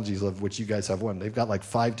technologies of which you guys have one. They've got like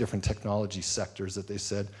 5 different technology sectors that they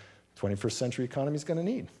said 21st century economy is going to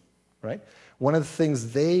need, right? One of the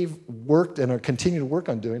things they've worked and are continuing to work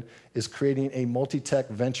on doing is creating a multi-tech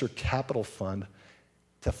venture capital fund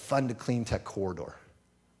to fund a clean tech corridor,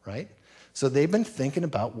 right? So they've been thinking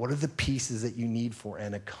about what are the pieces that you need for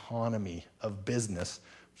an economy of business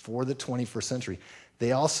for the 21st century.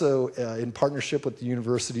 They also, in partnership with the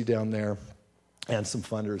university down there and some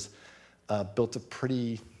funders, built a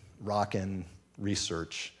pretty rockin'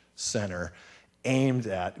 research center aimed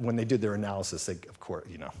at, when they did their analysis, they, of course,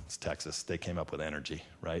 it's Texas, they came up with energy,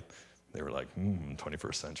 right? They were like,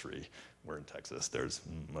 21st century, we're in Texas, there's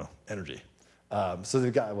energy. So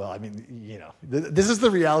they've got, this is the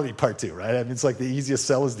reality part too, right? I mean, it's like the easiest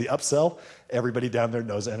sell is the upsell. Everybody down there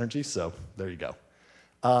knows energy, so there you go.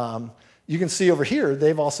 You can see over here,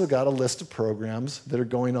 they've also got a list of programs that are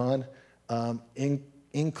going on,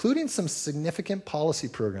 including some significant policy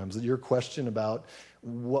programs. Your question about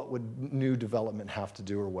what would new development have to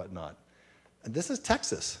do or whatnot. And this is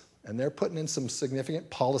Texas, and they're putting in some significant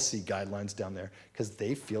policy guidelines down there because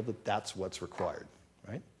they feel that that's what's required,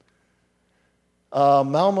 right?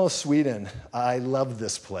 Malmo, Sweden. I love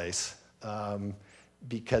this place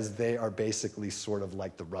because they are basically sort of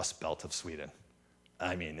like the Rust Belt of Sweden.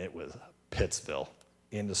 I mean, it was Pittsville,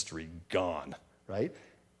 industry gone, right?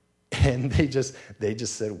 And they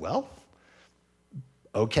just said, well,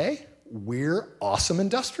 okay, we're awesome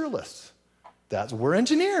industrialists. We're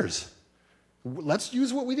engineers. Let's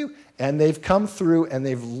use what we do. And they've come through and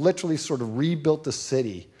they've literally sort of rebuilt the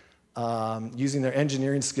city using their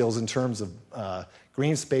engineering skills in terms of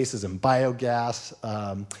green spaces and biogas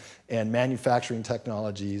and manufacturing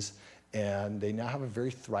technologies. And they now have a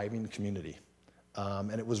very thriving community.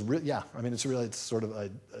 And it was really, it's sort of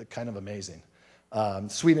a kind of amazing.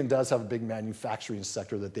 Sweden does have a big manufacturing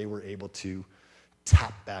sector that they were able to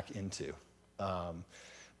tap back into.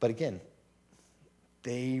 But again,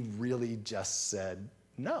 they really just said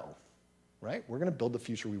no, right? We're going to build the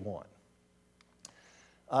future we want.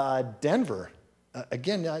 Denver,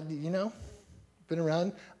 again, been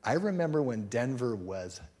around. I remember when Denver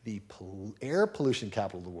was the air pollution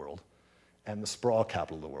capital of the world and the sprawl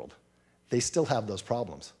capital of the world. They still have those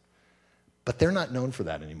problems. But they're not known for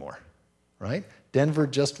that anymore, right? Denver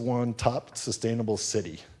just won top sustainable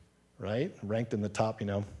city, right? Ranked in the top,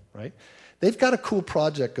 right? They've got a cool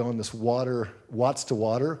project going, this watts to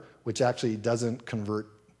water, which actually doesn't convert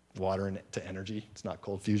water into energy. It's not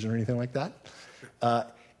cold fusion or anything like that.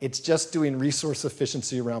 It's just doing resource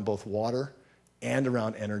efficiency around both water and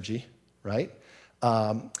around energy, right?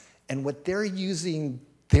 And what they're using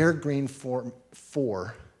their green form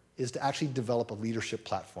for is to actually develop a leadership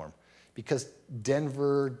platform, because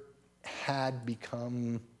Denver had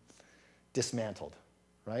become dismantled,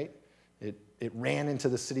 right? It ran into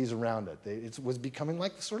the cities around it. It was becoming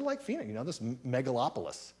sort of like Phoenix, this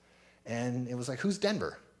megalopolis. And it was like, who's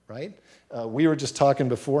Denver, right? We were just talking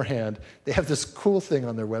beforehand. They have this cool thing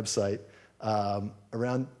on their website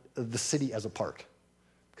around the city as a park,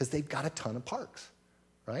 because they've got a ton of parks,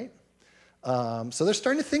 right? So they're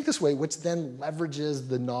starting to think this way, which then leverages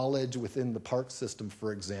the knowledge within the park system,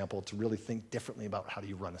 for example, to really think differently about how do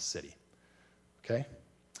you run a city, okay?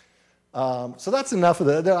 So that's enough of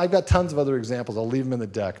that. I've got tons of other examples. I'll leave them in the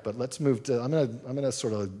deck, but let's move to. I'm gonna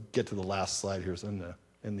sort of get to the last slide here, so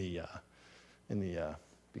in the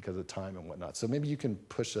because of time and whatnot. So maybe you can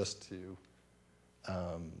push us to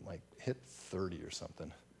hit 30 or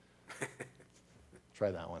something.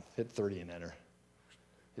 Try that one. Hit 30 and enter.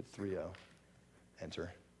 Hit 30.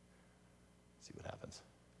 Enter. See what happens.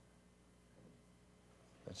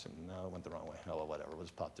 No, it went the wrong way. Oh, well, whatever. We'll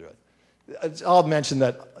just pop through it. I'll mention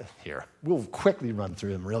that here. We'll quickly run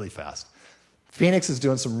through them really fast. Phoenix is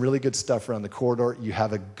doing some really good stuff around the corridor. You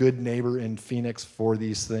have a good neighbor in Phoenix for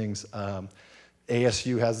these things.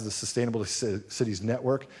 ASU has the Sustainable Cities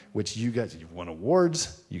Network, which you won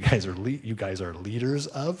awards. You guys are leaders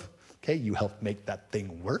of. Okay, you help make that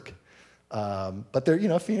thing work. But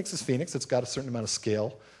Phoenix is Phoenix. It's got a certain amount of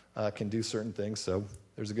scale, can do certain things. So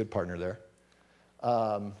there's a good partner there.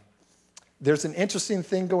 There's an interesting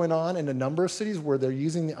thing going on in a number of cities where they're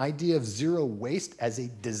using the idea of zero waste as a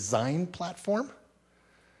design platform.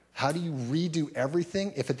 How do you redo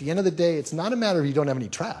everything? If at the end of the day, it's not a matter of you don't have any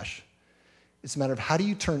trash. It's a matter of how do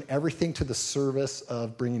you turn everything to the service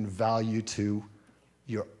of bringing value to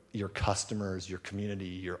your customers, your community,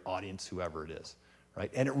 your audience, whoever it is, right?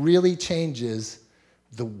 And it really changes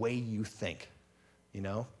the way you think,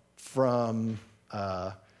 from...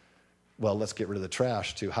 let's get rid of the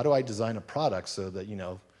trash, to how do I design a product so that,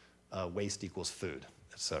 waste equals food,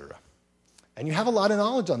 et cetera. And you have a lot of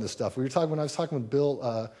knowledge on this stuff. When I was talking with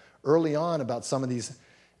Bill early on about some of these,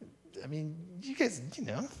 you guys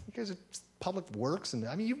are public works, and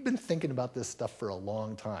you've been thinking about this stuff for a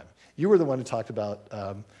long time. You were the one who talked about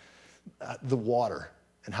the water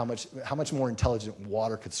and how much more intelligent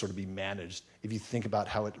water could sort of be managed if you think about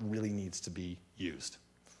how it really needs to be used.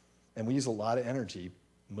 And we use a lot of energy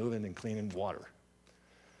moving and cleaning water.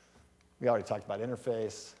 We already talked about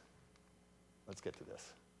interface. Let's get to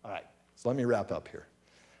this. All right, so let me wrap up here.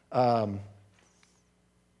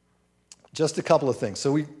 Just a couple of things.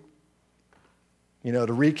 So to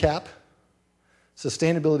recap,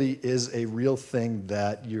 sustainability is a real thing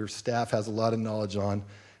that your staff has a lot of knowledge on.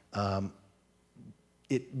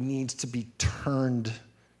 It needs to be turned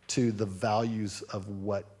to the values of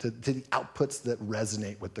to the outputs that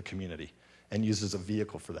resonate with the community, and used as a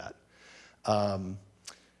vehicle for that.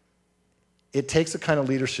 It takes a kind of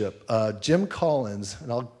leadership. Jim Collins,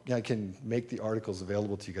 and I can make the articles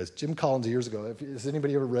available to you guys. Jim Collins years ago, has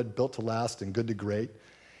anybody ever read Built to Last and Good to Great?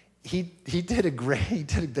 They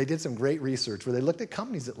did some great research where they looked at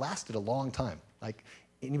companies that lasted a long time, like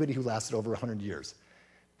anybody who lasted over 100 years.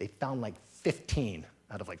 They found 15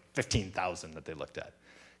 out of 15,000 that they looked at.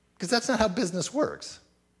 Because that's not how business works.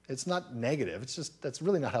 It's not negative. It's just that's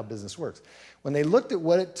really not how business works. When they looked at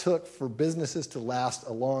what it took for businesses to last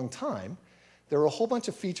a long time, there were a whole bunch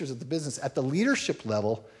of features of the business at the leadership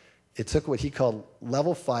level it took what he called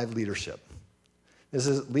level 5 leadership. This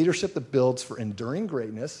is leadership that builds for enduring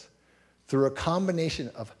greatness through a combination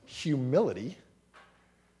of humility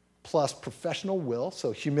plus professional will,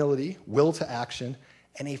 so humility, will to action,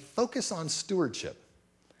 and a focus on stewardship.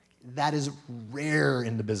 That is rare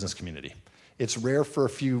in the business community. It's rare for a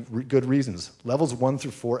few good reasons. Levels 1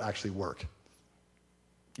 through 4 actually work.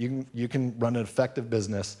 You can run an effective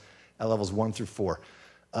business at levels 1 through 4.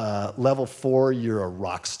 Level 4, you're a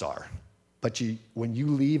rock star. But when you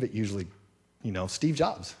leave, it usually, Steve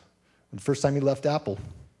Jobs. The first time he left Apple,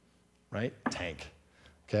 right? Tank.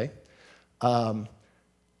 Okay?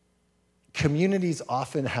 Communities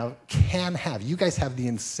often can have, you guys have the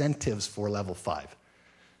incentives for level 5,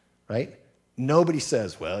 right? Nobody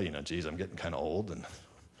says, well, geez, I'm getting kind of old and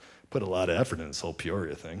put a lot of effort in this whole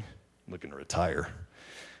Peoria thing. I'm looking to retire.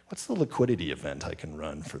 What's the liquidity event I can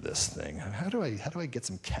run for this thing? How do I get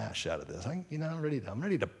some cash out of this? I'm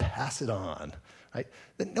ready to pass it on, right?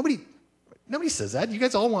 Nobody says that. You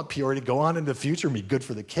guys all want Peoria to go on into the future and be good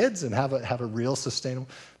for the kids and have a real sustainable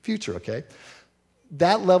future, okay?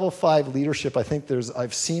 That level 5 leadership, I think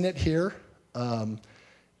I've seen it here,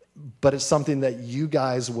 but it's something that you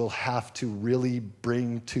guys will have to really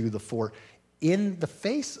bring to the fore in the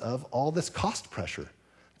face of all this cost pressure.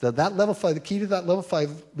 That level 5, the key to that level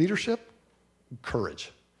 5 leadership,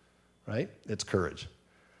 courage, right? It's courage.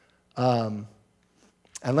 And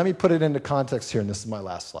let me put it into context here, and this is my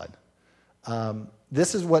last slide.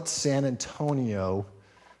 This is what San Antonio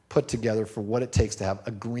put together for what it takes to have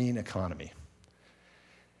a green economy.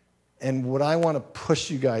 And what I want to push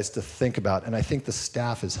you guys to think about, and I think the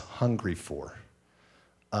staff is hungry for,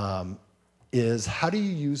 is how do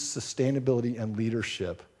you use sustainability and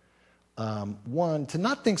leadership, one, to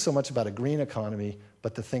not think so much about a green economy,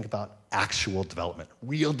 but to think about actual development,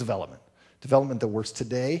 real development that works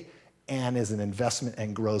today and is an investment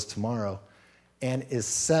and grows tomorrow, and is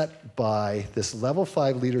set by this level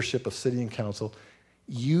 5 leadership of city and council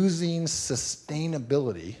using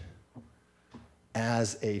sustainability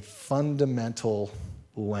as a fundamental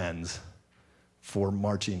lens for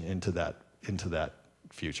marching into that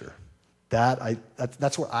future.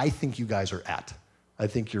 That's where I think you guys are at. I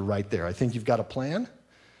think you're right there. I think you've got a plan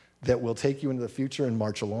that will take you into the future and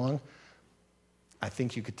march along. I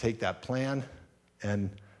think you could take that plan and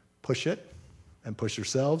push it and push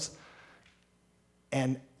yourselves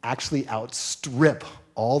and actually outstrip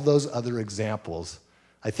all those other examples.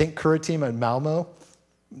 I think Curateam and Malmo,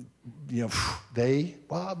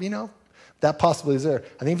 that possibility is there.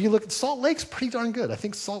 I think if you look at Salt Lake's pretty darn good. I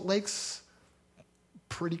think Salt Lake's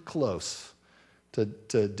pretty close to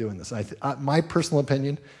doing this. And my personal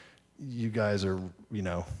opinion, you guys are,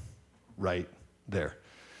 right there.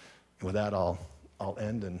 And with that, I'll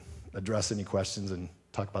end and address any questions and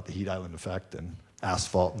talk about the heat island effect and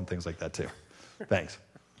asphalt and things like that too. Thanks.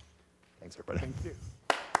 Thanks, everybody. Thank you.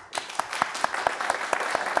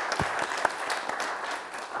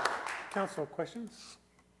 Council, questions?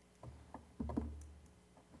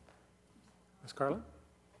 Ms. Carlin?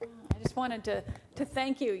 I just wanted to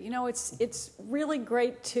thank you. It's really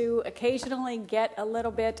great to occasionally get a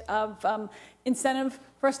little bit of incentive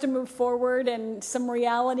for us to move forward and some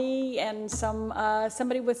reality and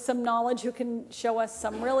somebody with some knowledge who can show us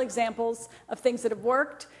some real examples of things that have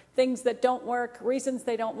worked, things that don't work, reasons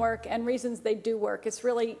they don't work, and reasons they do work. It's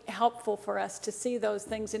really helpful for us to see those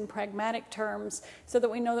things in pragmatic terms so that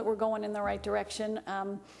we know that we're going in the right direction.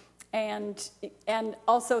 And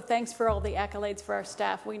also thanks for all the accolades for our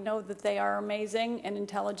staff. We know that they are amazing and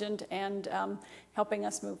intelligent and helping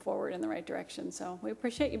us move forward in the right direction. So we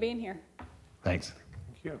appreciate you being here. Thanks.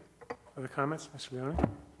 Thank you. Other comments, Mr. Leone?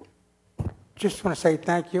 Just want to say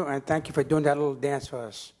thank you, and thank you for doing that little dance for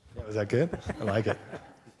us. Yeah, was that good? I like it.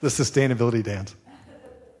 The sustainability dance.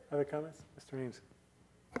 Other comments? Mr. Ames?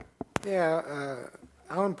 Yeah,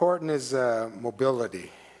 how important is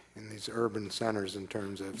mobility in these urban centers in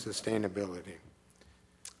terms of sustainability?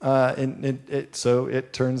 So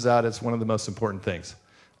it turns out it's one of the most important things.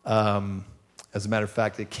 As a matter of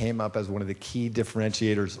fact, it came up as one of the key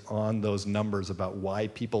differentiators on those numbers about why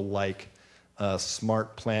people like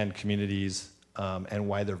smart planned communities and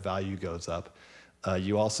why their value goes up.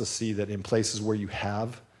 You also see that in places where you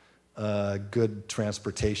have good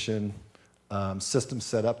transportation systems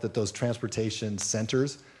set up, that those transportation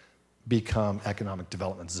centers become economic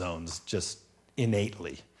development zones just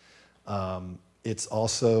innately. It's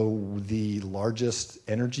also the largest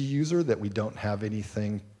energy user that we don't have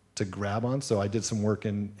anything to grab on. So I did some work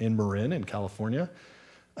in Marin in California.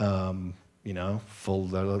 They're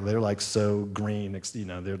like so green,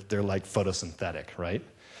 they're like photosynthetic, right?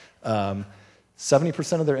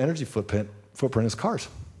 70% of their energy footprint is cars.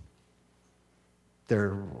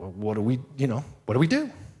 what do we do?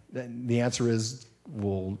 And the answer is,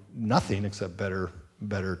 well, nothing except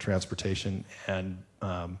better transportation and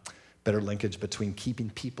better linkage between keeping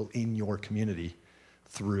people in your community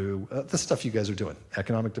through the stuff you guys are doing,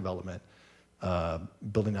 economic development,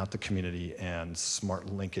 building out the community, and smart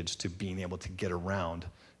linkage to being able to get around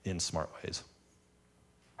in smart ways.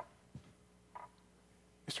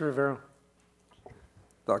 Mr. Rivera.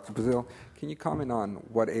 Dr. Brazil, can you comment on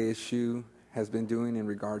what ASU has been doing in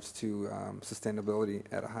regards to sustainability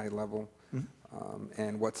at a high level,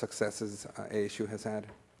 and what successes ASU has had?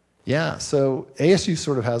 Yeah, so ASU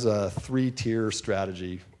sort of has a 3-tier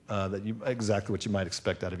strategy exactly what you might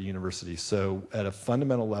expect out of a university. So at a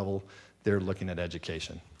fundamental level, they're looking at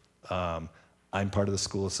education. I'm part of the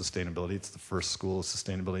School of Sustainability. It's the first school of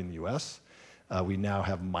sustainability in the U.S. We now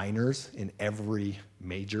have minors in every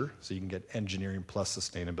major, so you can get engineering plus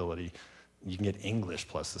sustainability. You can get English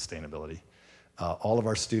plus sustainability. All of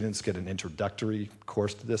our students get an introductory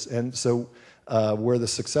course to this. And so where the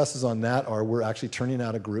successes on that are, we're actually turning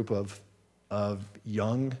out a group of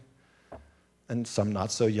young and some not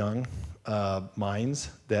so young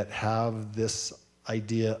minds that have this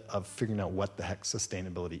idea of figuring out what the heck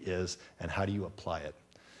sustainability is and how do you apply it.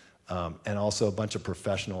 And also a bunch of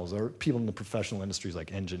professionals or people in the professional industries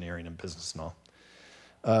like engineering and business and all.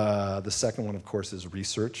 The second one, of course, is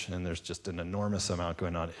research, and there's just an enormous amount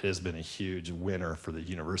going on. It has been a huge winner for the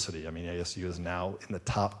university. I mean, ASU is now in the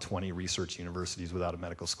top 20 research universities without a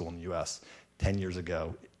medical school in the U.S. 10 years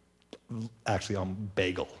ago, actually on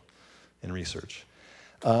bagel in research.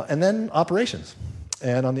 And then operations.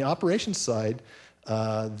 And on the operations side,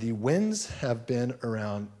 the wins have been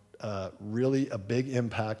around really a big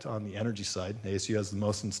impact on the energy side. ASU has the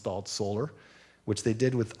most installed solar, which they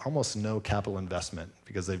did with almost no capital investment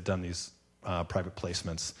because they've done these private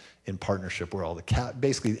placements in partnership where all the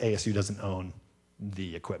basically ASU doesn't own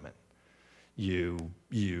the equipment. You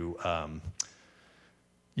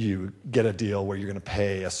get a deal where you're going to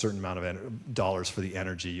pay a certain amount of dollars for the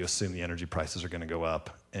energy. You assume the energy prices are going to go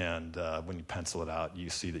up, and when you pencil it out, you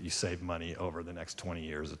see that you save money over the next 20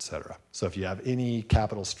 years, et cetera. So if you have any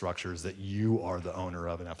capital structures that you are the owner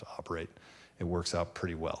of and have to operate, it works out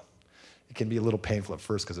pretty well. It can be a little painful at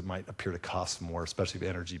first because it might appear to cost more, especially if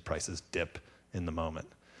energy prices dip in the moment.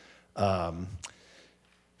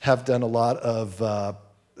 Have done a lot of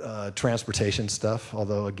transportation stuff,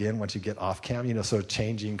 although again, once you get off cam, sort of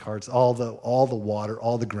changing carts, all the water,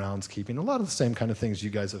 all the groundskeeping, a lot of the same kind of things you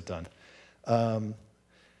guys have done.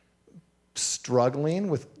 Struggling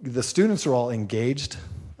with, the students are all engaged,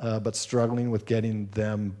 but struggling with getting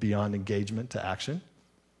them beyond engagement to action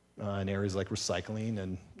in areas like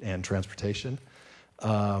recycling and transportation.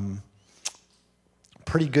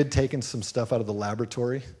 Pretty good taking some stuff out of the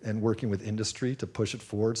laboratory and working with industry to push it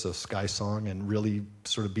forward. So SkySong and really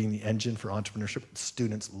sort of being the engine for entrepreneurship.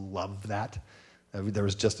 Students love that. There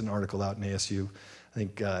was just an article out in ASU. I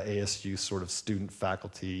think ASU sort of student,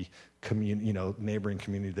 faculty, neighboring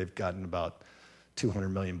community, they've gotten about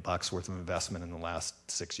 $200 million worth of investment in the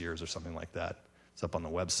last 6 years or something like that. It's up on the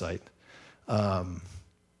website.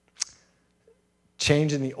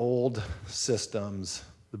 Changing the old systems,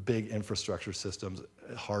 the big infrastructure systems,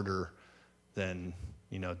 harder than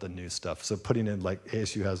the new stuff. So putting in, like,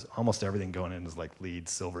 ASU has almost everything going in is like LEED,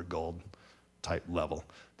 silver, gold type level.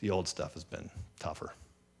 The old stuff has been tougher.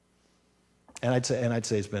 And I'd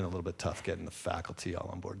say it's been a little bit tough getting the faculty all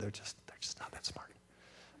on board. They're just not that smart.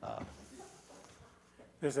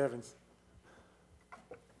 Ms. Evans.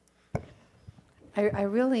 I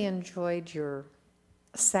really enjoyed your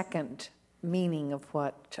second meaning of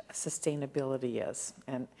what sustainability is.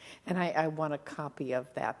 And I want a copy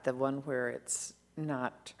of that, the one where it's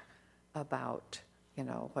not about,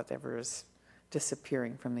 whatever is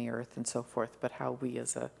disappearing from the earth and so forth, but how we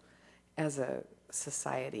as a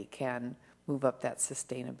society can move up that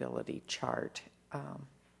sustainability chart.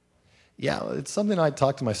 Yeah, it's something I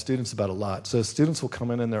talk to my students about a lot. So students will come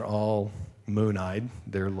in and they're all moon-eyed.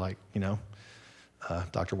 They're like,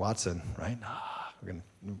 Dr. Watson, right?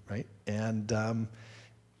 Right? And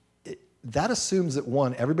that assumes that,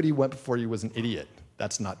 one, everybody who went before you was an idiot.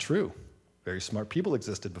 That's not true. Very smart people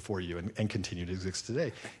existed before you and continue to exist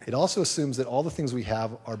today. It also assumes that all the things we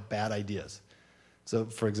have are bad ideas. So,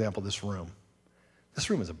 for example, this room. This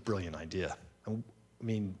room is a brilliant idea. I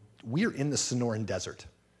mean, we're in the Sonoran Desert.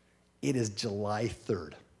 It is July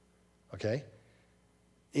 3rd, okay?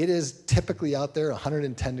 It is typically out there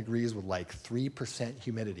 110 degrees with like 3%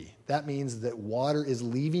 humidity. That means that water is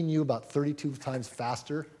leaving you about 32 times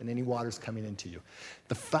faster than any water's coming into you.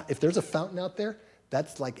 If there's a fountain out there,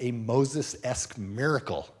 that's like a Moses-esque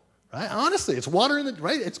miracle, right? Honestly, it's water in the,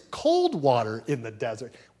 right? It's cold water in the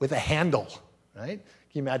desert with a handle, right? Can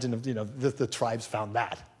you imagine if, the tribes found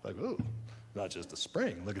that? Like, ooh, not just a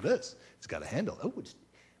spring. Look at this. It's got a handle. Oh,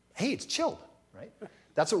 it's chilled, right?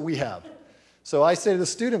 That's what we have. So I say to the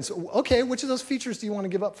students, okay, which of those features do you want to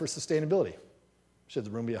give up for sustainability? Should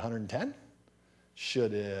the room be 110?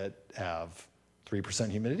 Should it have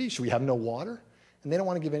 3% humidity? Should we have no water? And they don't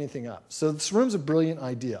want to give anything up. So this room's a brilliant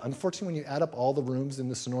idea. Unfortunately, when you add up all the rooms in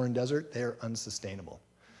the Sonoran Desert, they're unsustainable.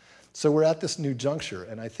 So we're at this new juncture,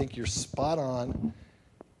 and I think you're spot on.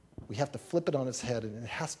 We have to flip it on its head, and it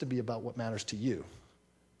has to be about what matters to you.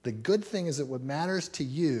 The good thing is that what matters to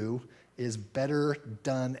you is better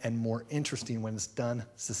done and more interesting when it's done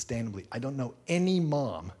sustainably. I don't know any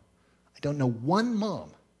mom, I don't know one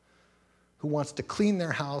mom who wants to clean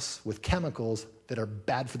their house with chemicals that are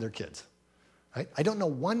bad for their kids. Right? I don't know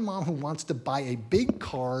one mom who wants to buy a big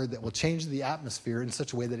car that will change the atmosphere in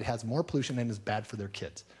such a way that it has more pollution and is bad for their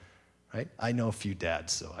kids. Right? I know a few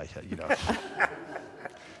dads, so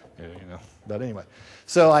But anyway,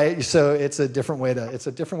 so it's a different way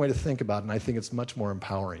to think about it, and I think it's much more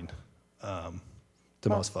empowering to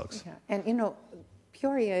most folks. Yeah. And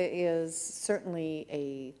Peoria is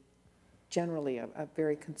certainly generally a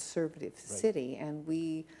very conservative city, and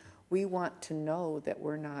we want to know that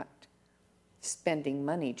we're not spending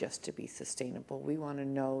money just to be sustainable. We want to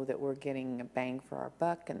know that we're getting a bang for our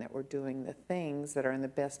buck and that we're doing the things that are in the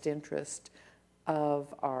best interest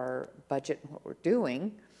of our budget and what we're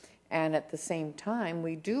doing. And at the same time,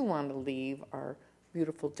 we do want to leave our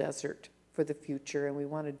beautiful desert for the future, and we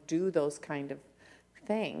want to do those kind of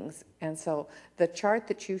things. And so the chart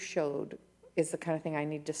that you showed is the kind of thing I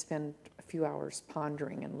need to spend a few hours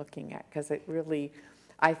pondering and looking at, because it really,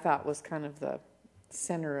 I thought, was kind of the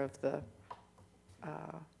center of the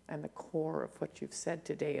and the core of what you've said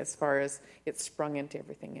today, as far as it's sprung into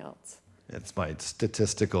everything else. It's my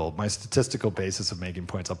statistical basis of making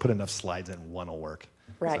points. I'll put enough slides in, one will work.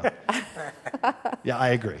 Right. So. Yeah, I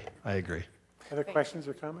agree. Other questions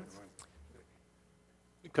or comments?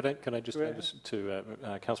 Could I just add to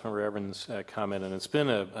Councilmember Evans' comment, and it's been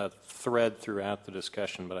a thread throughout the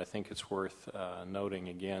discussion, but I think it's worth noting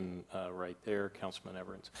again right there, Councilman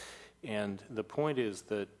Evans. And the point is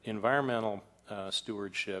that environmental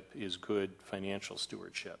stewardship is good financial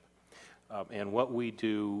stewardship. And what we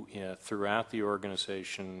do throughout the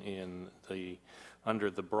organization under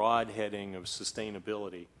the broad heading of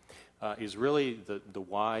sustainability is really the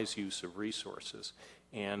wise use of resources.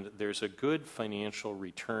 And there's a good financial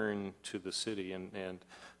return to the city. And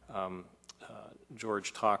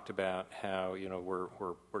George talked about how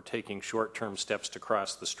we're taking short-term steps to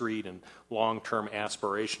cross the street and long-term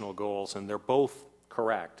aspirational goals, and they're both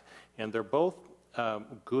correct. And they're both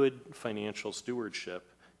good financial stewardship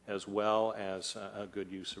as well as a good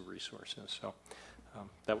use of resources. So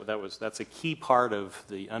that's a key part of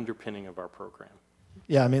the underpinning of our program.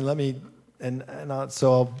 Yeah, I mean,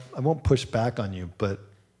 I won't push back on you, but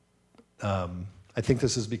I think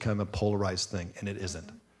this has become a polarized thing, and it isn't.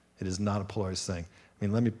 It is not a polarized thing. I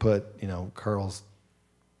mean, let me put, Carl's,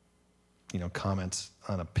 comments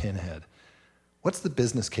on a pinhead. What's the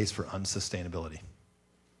business case for unsustainability?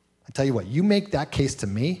 I tell you what, you make that case to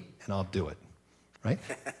me, and I'll do it, right?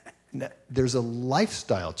 There's a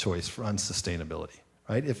lifestyle choice for unsustainability,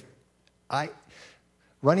 right?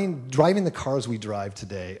 Driving the cars we drive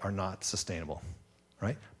today are not sustainable,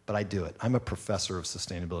 right? But I do it. I'm a professor of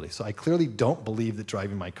sustainability. So I clearly don't believe that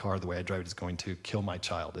driving my car the way I drive it is going to kill my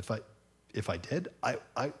child. If I did,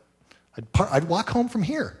 I'd walk home from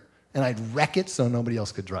here and I'd wreck it so nobody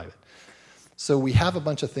else could drive it. So we have a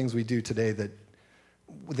bunch of things we do today that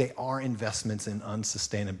they are investments in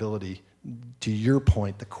unsustainability. To your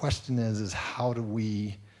point, the question is how do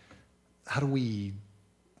we,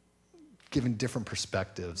 given different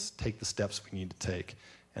perspectives, take the steps we need to take?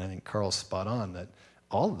 And I think Carl's spot on that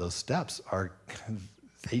all of those steps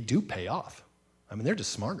they do pay off. I mean, they're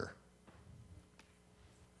just smarter.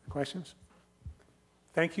 Questions?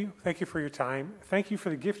 Thank you. Thank you for your time. Thank you for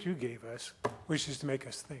the gift you gave us, which is to make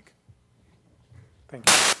us think. Thank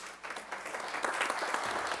you.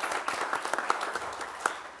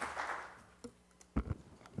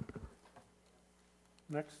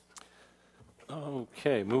 Next.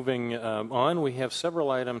 Okay, moving on, we have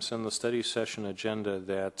several items in the study session agenda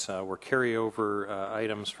that were carryover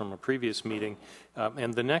items from a previous meeting.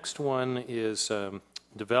 And the next one is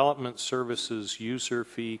Development Services User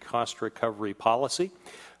Fee Cost Recovery Policy.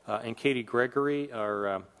 And Katie Gregory,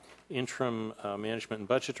 our interim management and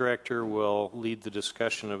budget director, will lead the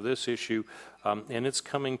discussion of this issue, and it's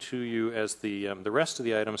coming to you as the rest of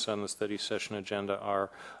the items on the study session agenda are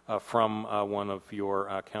from one of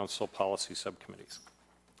your council policy subcommittees.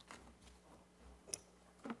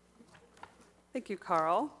 Thank you,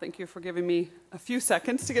 Carl. Thank you for giving me a few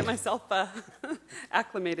seconds to get myself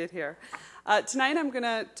acclimated here. Tonight I'm going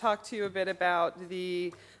to talk to you a bit about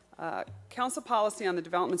the council policy on the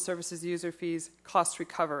development services user fees cost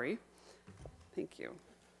recovery. Thank you.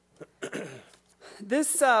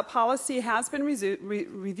 This policy has been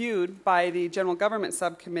reviewed by the General Government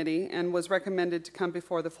Subcommittee and was recommended to come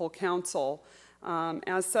before the full council.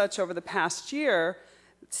 As such, over the past year,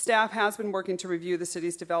 staff has been working to review the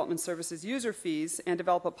city's development services user fees and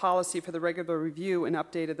develop a policy for the regular review and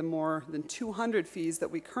update of the more than 200 fees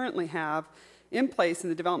that we currently have in place in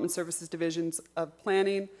the development services divisions of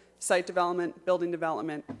planning, site development, building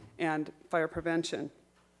development, and fire prevention.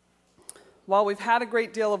 While we've had a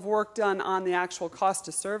great deal of work done on the actual cost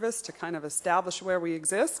of service to kind of establish where we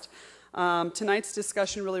exist, tonight's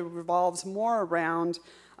discussion really revolves more around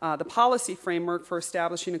the policy framework for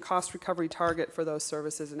establishing a cost recovery target for those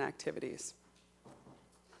services and activities.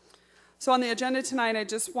 So on the agenda tonight, I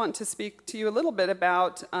just want to speak to you a little bit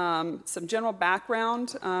about some general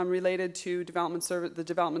background related to the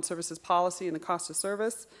development services policy and the cost of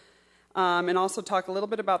service, and also talk a little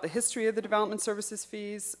bit about the history of the development services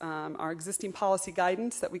fees, our existing policy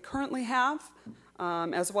guidance that we currently have,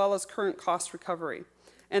 as well as current cost recovery.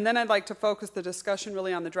 And then I'd like to focus the discussion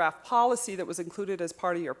really on the draft policy that was included as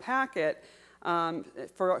part of your packet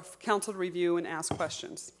for council to review and ask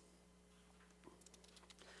questions.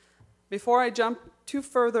 Before I jump too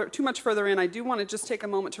much further in, I do want to just take a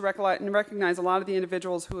moment to recognize a lot of the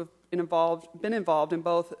individuals who have been involved in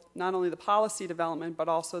both not only the policy development but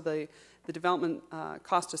also the development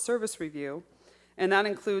cost of service review. And that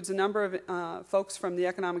includes a number of folks from the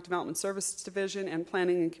Economic Development Services Division and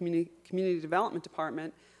Planning and Community Development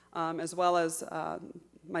Department, as well as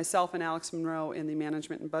myself and Alex Monroe in the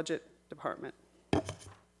Management and Budget Department.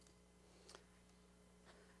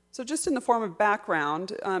 So just in the form of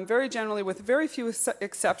background, very generally, with very few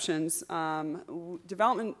exceptions, our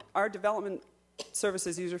development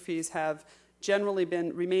services user fees have generally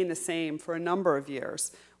remained the same for a number of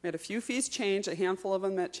years. We had a few fees change, a handful of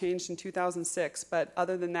them that changed in 2006, but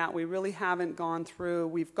other than that, we really haven't gone through.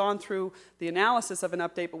 We've gone through the analysis of an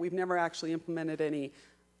update, but we've never actually implemented any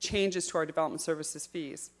changes to our development services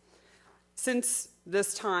fees. Since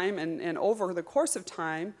this time and over the course of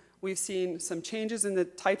time, we've seen some changes in the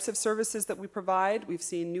types of services that we provide. We've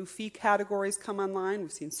seen new fee categories come online.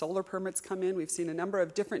 We've seen solar permits come in. We've seen a number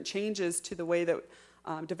of different changes to the way that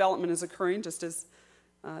development is occurring, just as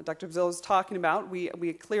Dr. Bzil was talking about.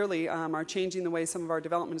 We clearly are changing the way some of our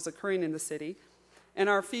development is occurring in the city, and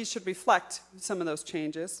our fees should reflect some of those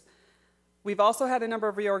changes. We've also had a number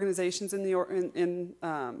of reorganizations in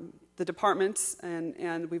the departments,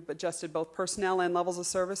 and we've adjusted both personnel and levels of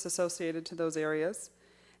service associated to those areas,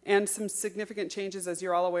 and some significant changes, as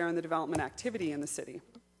you're all aware, in the development activity in the city.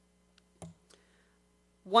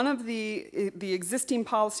 One of the existing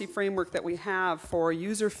policy framework that we have for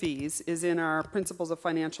user fees is in our Principles of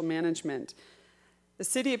Financial Management. The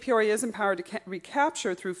City of Peoria is empowered to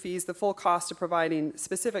recapture through fees the full cost of providing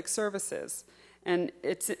specific services. And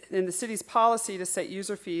it's in the city's policy to set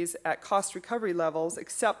user fees at cost recovery levels,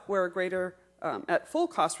 except where at full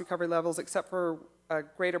cost recovery levels, except for a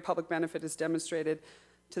greater public benefit is demonstrated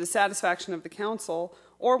to the satisfaction of the council,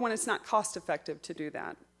 or when it's not cost effective to do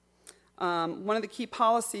that. One of the key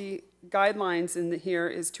policy guidelines here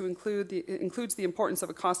is to includes the importance of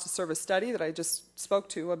a cost of service study that I just spoke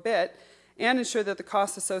to a bit, and ensure that the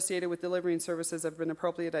costs associated with delivering services have been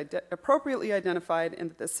appropriately identified and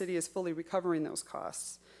that the city is fully recovering those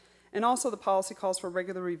costs. And also the policy calls for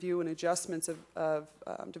regular review and adjustments of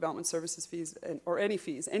development services fees or any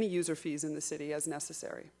user fees in the city as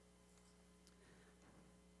necessary.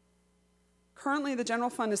 Currently, the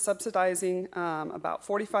general fund is subsidizing about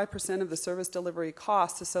 45% of the service delivery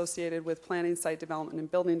costs associated with planning, site development,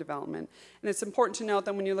 and building development. And it's important to note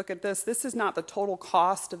that when you look at this is not the total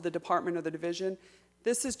cost of the department or the division.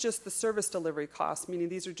 This is just the service delivery costs, meaning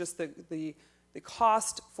these are just the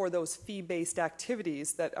cost for those fee-based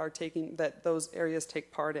activities that those areas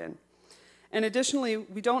take part in. And additionally,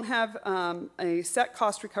 we don't have a set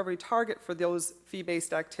cost recovery target for those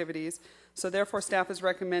fee-based activities. So therefore, staff is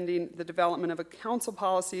recommending the development of a council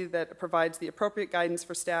policy that provides the appropriate guidance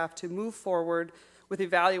for staff to move forward with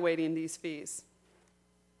evaluating these fees.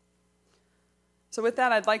 So with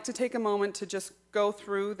that, I'd like to take a moment to just go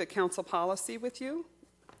through the council policy with you,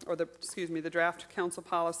 or the draft council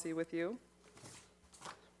policy with you.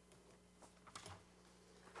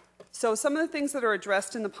 So some of the things that are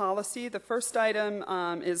addressed in the policy, the first item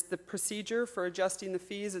is the procedure for adjusting the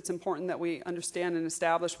fees. It's important that we understand and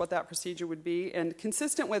establish what that procedure would be. And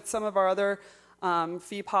consistent with some of our other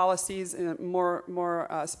fee policies,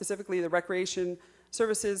 more specifically the recreation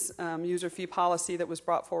services user fee policy that was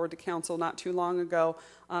brought forward to council not too long ago,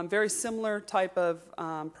 very similar type of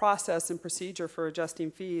process and procedure for adjusting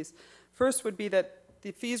fees. First would be that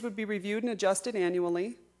the fees would be reviewed and adjusted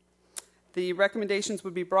annually. The recommendations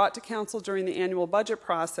would be brought to council during the annual budget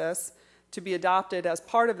process to be adopted as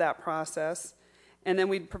part of that process. And then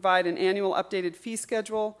we'd provide an annual updated fee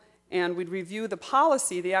schedule, and we'd review the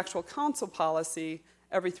policy, the actual council policy,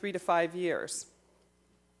 every 3 to 5 years.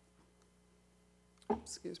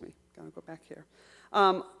 Excuse me, gotta go back here.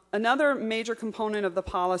 Another major component of the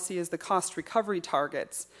policy is the cost recovery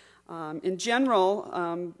targets. In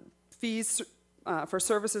general, fees for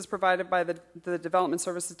services provided by the Development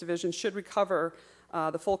Services Division should recover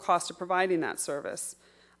the full cost of providing that service.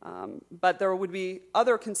 But there would be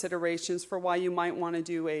other considerations for why you might want to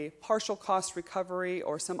do a partial cost recovery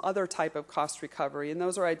or some other type of cost recovery, and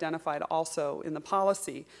those are identified also in the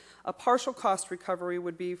policy. A partial cost recovery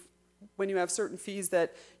would be when you have certain fees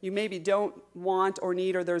that you maybe don't want or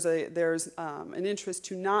need, or there's an interest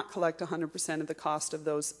to not collect 100% of the cost of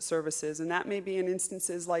those services, and that may be in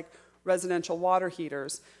instances like residential water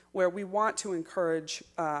heaters, where we want to encourage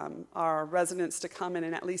our residents to come in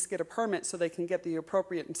and at least get a permit so they can get the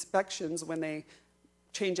appropriate inspections when they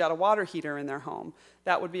change out a water heater in their home.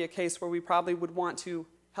 That would be a case where we probably would want to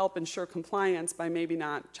help ensure compliance by maybe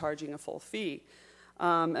not charging a full fee.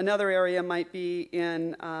 Another area might be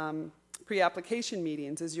in pre-application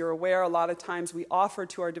meetings. As you're aware, a lot of times we offer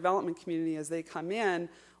to our development community as they come in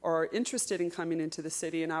or are interested in coming into the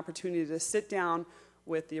city an opportunity to sit down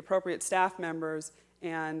with the appropriate staff members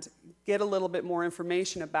and get a little bit more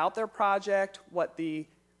information about their project, what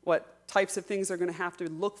types of things they're going to have to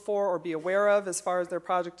look for or be aware of as far as their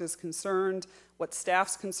project is concerned, what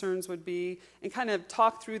staff's concerns would be, and kind of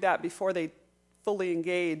talk through that before they fully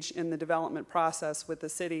engage in the development process with the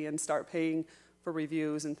city and start paying for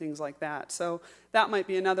reviews and things like that. So that might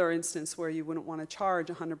be another instance where you wouldn't want to charge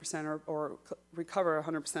 100% or recover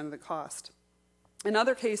 100% of the cost. In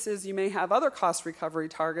other cases, you may have other cost recovery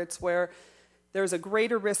targets where there's a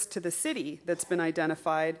greater risk to the city that's been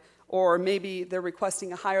identified, or maybe they're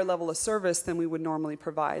requesting a higher level of service than we would normally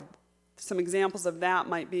provide. Some examples of that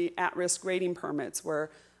might be at-risk grading permits,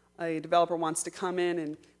 where a developer wants to come in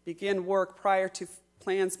and begin work prior to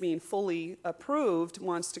plans being fully approved,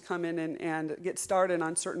 wants to come in and get started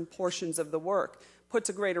on certain portions of the work. Puts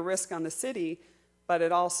a greater risk on the city,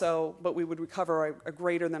 but we would recover a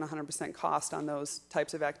greater than 100% cost on those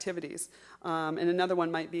types of activities. And another one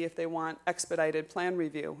might be if they want expedited plan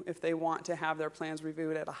review, if they want to have their plans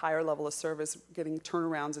reviewed at a higher level of service, getting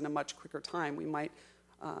turnarounds in a much quicker time, we might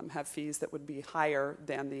have fees that would be higher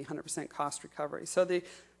than the 100% cost recovery. So the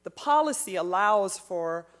policy allows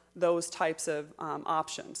for those types of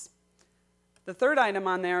options. The third item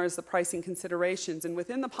on there is the pricing considerations, and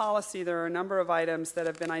within the policy there are a number of items that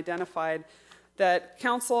have been identified that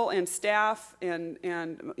council and staff and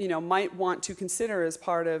might want to consider as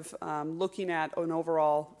part of looking at an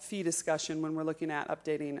overall fee discussion when we're looking at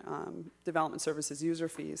updating development services user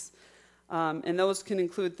fees. And those can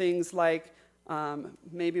include things like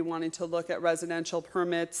maybe wanting to look at residential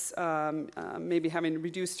permits, maybe having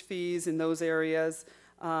reduced fees in those areas,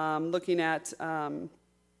 looking at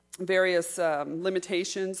various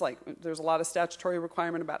limitations, like there's a lot of statutory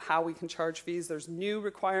requirement about how we can charge fees. There's new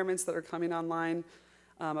requirements that are coming online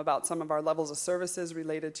about some of our levels of services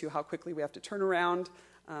related to how quickly we have to turn around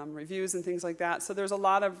reviews and things like that. So there's a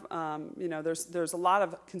lot of there's a lot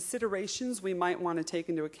of considerations we might want to take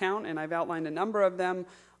into account, and I've outlined a number of them,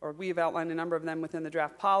 or we've outlined a number of them within the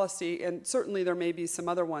draft policy, and certainly there may be some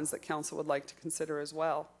other ones that council would like to consider as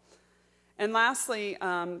well. And lastly,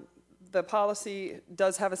 the policy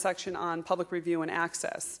does have a section on public review and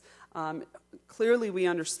access. Clearly, we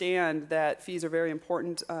understand that fees are very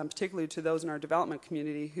important, particularly to those in our development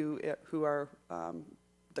community who are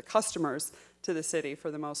the customers to the city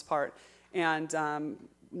for the most part. And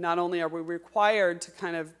not only are we required to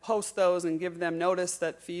kind of post those and give them notice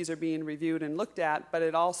that fees are being reviewed and looked at, but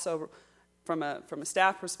it also, from a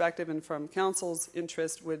staff perspective and from council's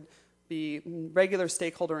interest, would be regular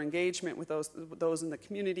stakeholder engagement with those in the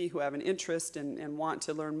community who have an interest and want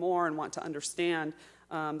to learn more and want to understand.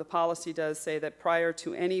 The policy does say that prior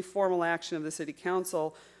to any formal action of the City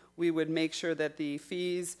Council, we would make sure that the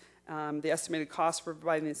fees, the estimated cost for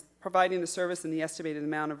providing the service, and the estimated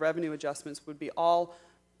amount of revenue adjustments would be all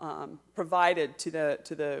provided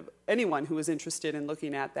to anyone who is interested in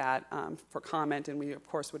looking at that for comment, and we, of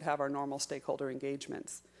course, would have our normal stakeholder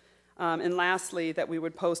engagements. And lastly, that we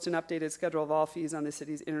would post an updated schedule of all fees on the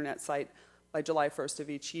city's internet site by July 1st of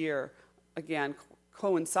each year, again,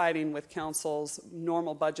 coinciding with council's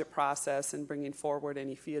normal budget process and bringing forward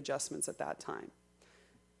any fee adjustments at that time.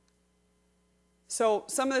 So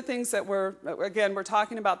some of the things that we're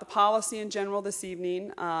talking about the policy in general this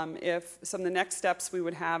evening. If some of the next steps we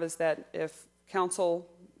would have is that if council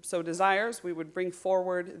so desires, we would bring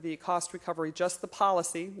forward the cost recovery, just the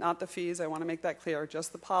policy, not the fees, I want to make that clear,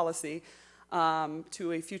 just the policy,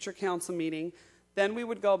 to a future council meeting. Then we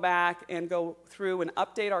would go back and go through and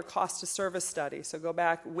update our cost to service study. So go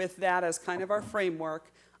back with that as kind of our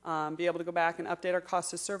framework, be able to go back and update our cost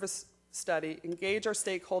to service study, engage our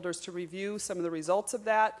stakeholders to review some of the results of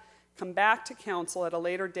that, come back to council at a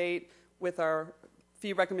later date with our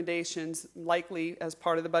fee recommendations, likely as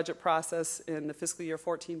part of the budget process in the fiscal year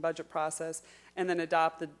 14 budget process, and then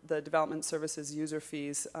adopt the development services user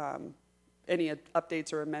fees, any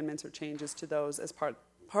updates or amendments or changes to those as part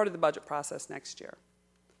of the budget process next year.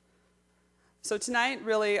 So tonight,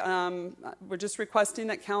 really, we're just requesting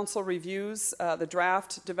that council reviews the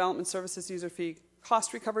draft development services user fee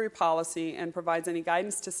cost recovery policy and provides any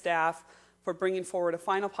guidance to staff for bringing forward a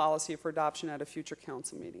final policy for adoption at a future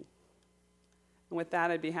council meeting. And with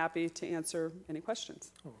that, I'd be happy to answer any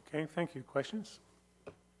questions. Okay, thank you. Questions?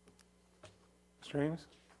 Mr. Ames?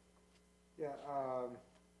 Yeah,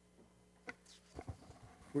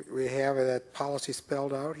 we have that policy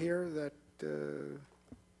spelled out here that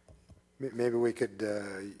maybe we could,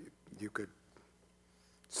 you could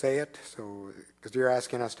say it, so, because you're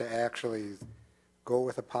asking us to actually go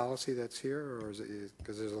with a policy that's here, or is it,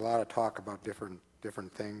 because there's a lot of talk about different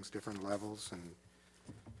things, different levels, and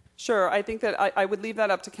Sure. I think that I would leave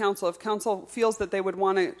that up to council. If council feels that they would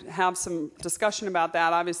want to have some discussion about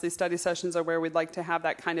that, obviously study sessions are where we'd like to have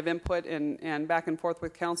that kind of input and back and forth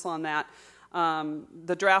with council on that.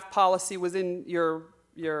 The draft policy was in your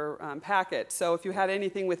packet, so if you had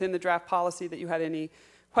anything within the draft policy that you had any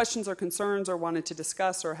questions or concerns or wanted to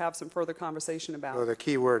discuss or have some further conversation about. So the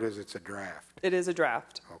key word is it's a draft. It is a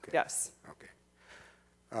draft. Okay. Yes.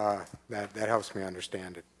 Okay. That helps me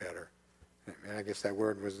understand it better. And I guess that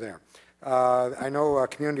word was there. I know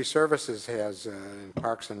Community Services has, in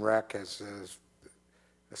Parks and Rec, has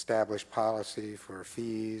established policy for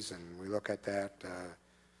fees, and we look at that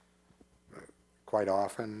quite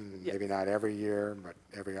often, maybe not every year, but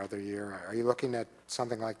every other year. Are you looking at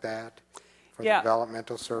something like that for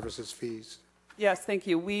developmental services fees? Yes, thank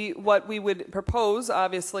you. What we would propose,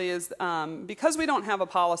 obviously, is because we don't have a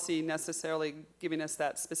policy necessarily giving us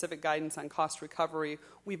that specific guidance on cost recovery,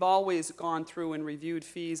 we've always gone through and reviewed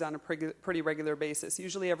fees on a pretty regular basis.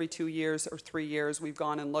 Usually every 2 years or 3 years, we've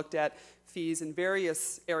gone and looked at fees in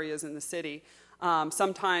various areas in the city.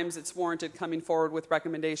 Sometimes it's warranted coming forward with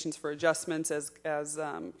recommendations for adjustments as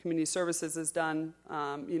Community Services has done,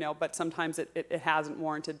 but sometimes it hasn't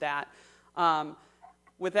warranted that.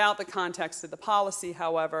 Without the context of the policy,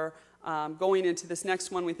 however, going into this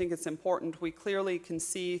next one, we think it's important. We clearly can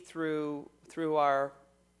see through our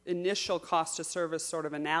initial cost to service sort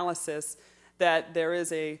of analysis that there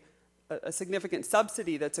is a significant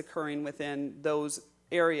subsidy that's occurring within those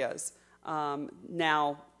areas.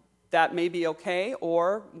 Now, that may be okay,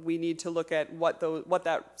 or we need to look at what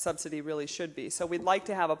that subsidy really should be. So we'd like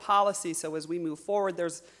to have a policy so as we move forward,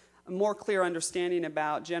 there's a more clear understanding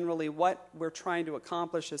about generally what we're trying to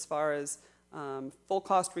accomplish as far as full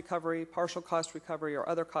cost recovery, partial cost recovery, or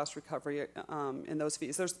other cost recovery in those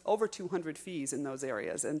fees. There's over 200 fees in those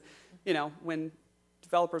areas, and when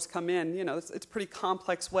developers come in, it's a pretty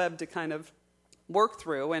complex web to kind of work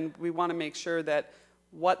through, and we want to make sure that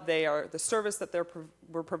what they are, the service that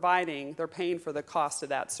we're providing, they're paying for the cost of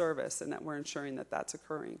that service, and that we're ensuring that that's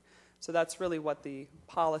occurring. So that's really what the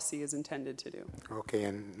policy is intended to do. Okay,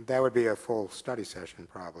 and that would be a full study session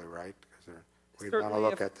probably, right? Because we'd want to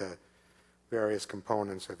look at the various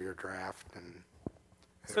components of your draft. And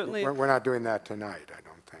certainly, we're not doing that tonight, I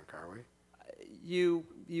don't think, are we?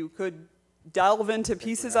 You could delve into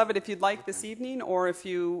pieces of it if you'd like this evening, or if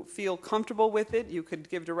you feel comfortable with it, you could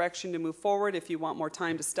give direction to move forward. If you want more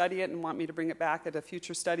time to study it and want me to bring it back at a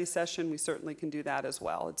future study session, we certainly can do that as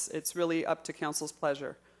well. It's really up to council's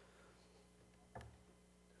pleasure.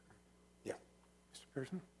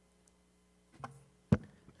 Pearson?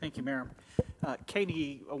 Thank you, Mayor.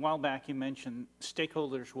 Katie, a while back you mentioned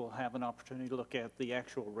stakeholders will have an opportunity to look at the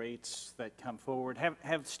actual rates that come forward.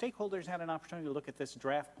 Have stakeholders had an opportunity to look at this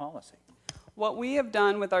draft policy? What we have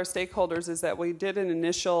done with our stakeholders is that we did an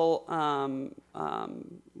initial,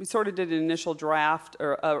 we sort of did an initial draft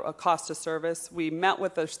or a cost of service. We met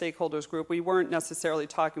with the stakeholders group. We weren't necessarily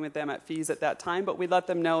talking with them at fees at that time, but we let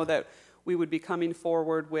them know that we would be coming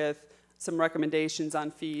forward with some recommendations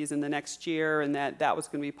on fees in the next year, and that was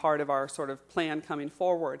going to be part of our sort of plan coming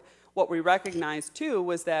forward. What we recognized, too,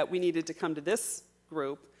 was that we needed to come to this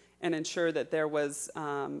group and ensure that there was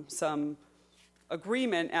some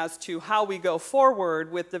agreement as to how we go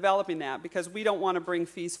forward with developing that, because we don't want to bring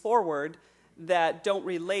fees forward that don't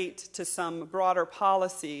relate to some broader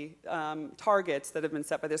policy targets that have been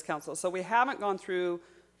set by this council. So we haven't gone through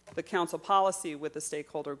the council policy with the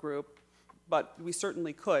stakeholder group, but we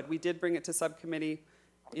certainly could. We did bring it to subcommittee.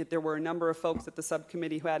 There were a number of folks at the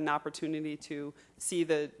subcommittee who had an opportunity to see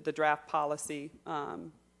the draft policy,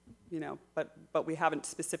 but we haven't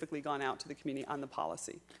specifically gone out to the community on the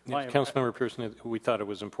policy. Councilmember Pearson, we thought it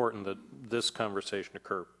was important that this conversation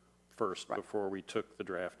occur first before we took the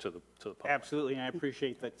draft to the public. Absolutely, and I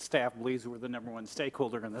appreciate that staff believes we're the number one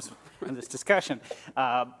stakeholder in this discussion.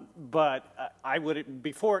 But I would,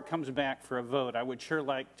 before it comes back for a vote, I would sure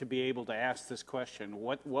like to be able to ask this question: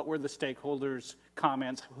 What were the stakeholders'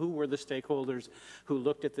 comments? Who were the stakeholders who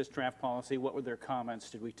looked at this draft policy? What were their comments?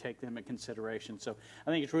 Did we take them in consideration? So I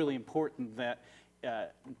think it's really important that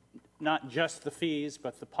not just the fees,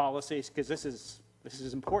 but the policies, because this is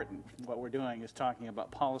important. What we're doing is talking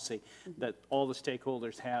about policy that all the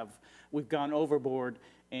stakeholders have. We've gone overboard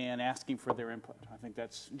and asking for their input. I think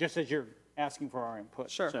that's just as you're asking for our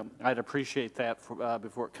input. Sure. So I'd appreciate that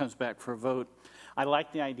before it comes back for a vote. I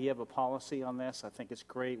like the idea of a policy on this. I think it's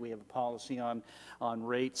great. We have a policy on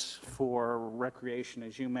rates for recreation,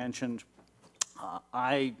 as you mentioned.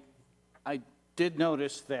 I did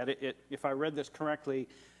notice that if I read this correctly,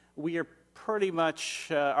 we are pretty much,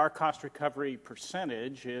 our cost recovery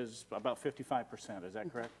percentage is about 55%, is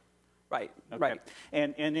that correct? Right, okay. Right.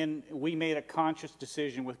 And then we made a conscious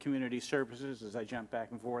decision with community services, as I jump back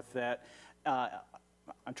and forth, that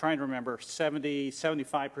I'm trying to remember,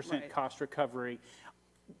 75% cost recovery.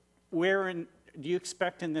 Do you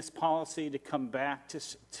expect in this policy to come back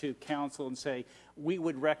to council and say, we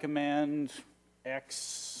would recommend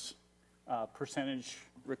X percentage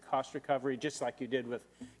cost recovery, just like you did with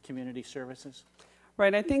community services?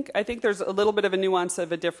 Right. I think there's a little bit of a nuance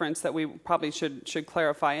of a difference that we probably should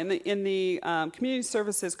clarify. In the community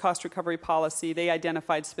services cost recovery policy, they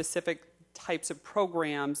identified specific types of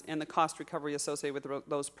programs and the cost recovery associated with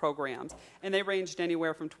those programs, and they ranged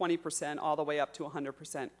anywhere from 20% all the way up to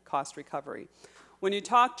 100% cost recovery. When you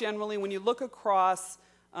talk generally, when you look across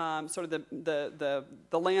sort of the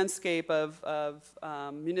landscape of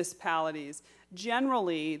municipalities,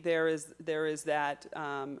 generally there is that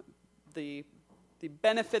the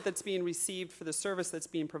benefit that's being received for the service that's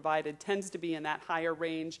being provided tends to be in that higher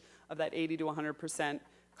range of that 80 to 100%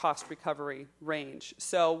 cost recovery range.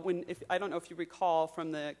 So I don't know if you recall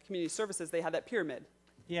from the community services, they had that pyramid.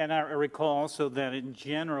 Yeah, and I recall also that in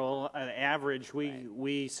general, on average,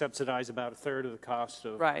 we subsidize about a third of the cost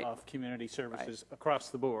of community services across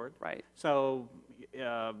the board. Right. So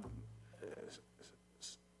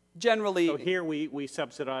generally, so here we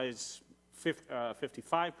subsidize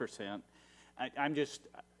 55%. I'm just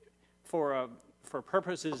for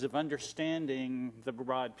purposes of understanding the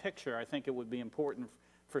broad picture, I think it would be important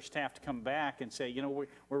for staff to come back and say, you know,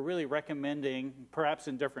 we're really recommending, perhaps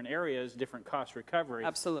in different areas, different cost recovery.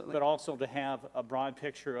 Absolutely. But also to have a broad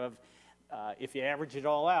picture of, if you average it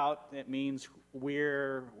all out, it means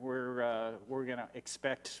we're going to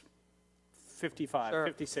expect 55, sure.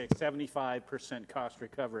 56, 75% cost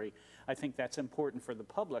recovery. I think that's important for the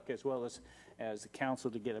public as well as the council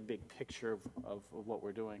to get a big picture of what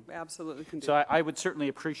we're doing. Absolutely. So I would certainly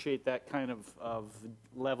appreciate that kind of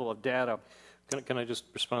level of data. Can I just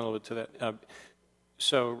respond a little bit to that?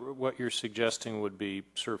 So what you're suggesting would be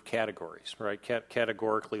sort of categories, right?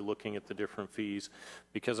 Categorically looking at the different fees,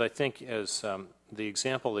 because I think as the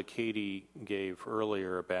example that Katie gave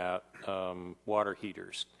earlier about water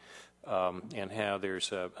heaters and how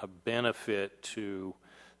there's a benefit to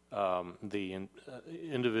the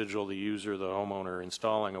individual, the user, the homeowner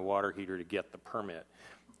installing a water heater to get the permit.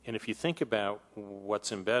 And if you think about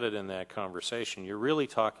what's embedded in that conversation, you're really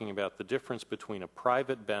talking about the difference between a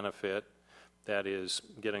private benefit, that is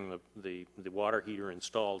getting the water heater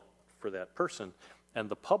installed for that person, and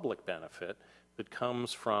the public benefit that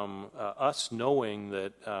comes from us knowing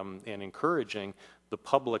that and encouraging the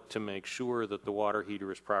public to make sure that the water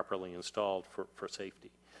heater is properly installed for safety.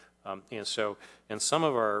 And some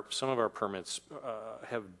of our permits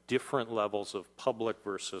have different levels of public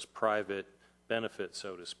versus private benefit,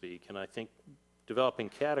 so to speak, and I think developing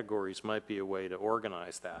categories might be a way to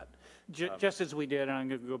organize that. Just as we did, and I'm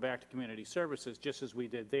going to go back to community services, just as we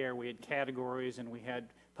did there, we had categories and we had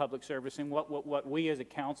public service, and what we as a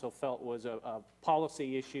council felt was a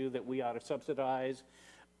policy issue that we ought to subsidize.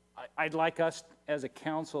 I'd like us as a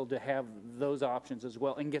council to have those options as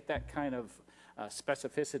well and get that kind of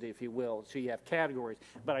specificity, if you will, so you have categories.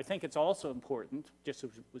 But I think it's also important, just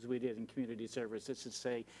as we did in community services, to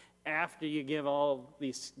say, after you give all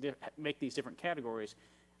these, make these different categories,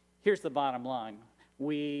 here's the bottom line.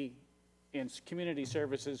 We, in community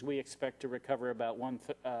services, we expect to recover about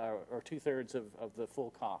or 2/3 of the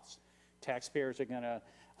full cost. Taxpayers are going to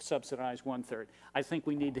subsidize 1/3. I think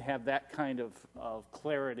we need to have that kind of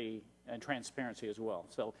clarity and transparency as well.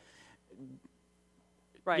 So,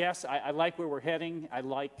 yes, I like where we're heading. I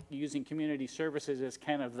like using community services as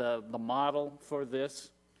kind of the model for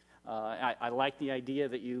this. I like the idea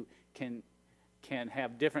that you can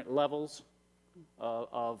have different levels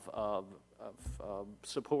of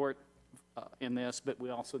support in this, but we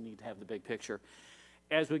also need to have the big picture.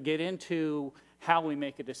 As we get into how we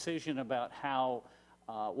make a decision about how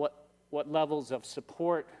what levels of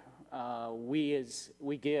support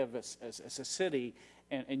we give as a city,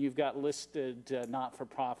 and you've got listed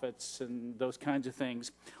not-for-profits and those kinds of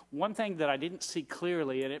things. One thing that I didn't see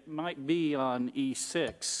clearly, and it might be on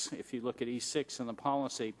E6, if you look at E6 in the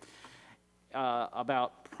policy,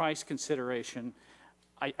 about price consideration,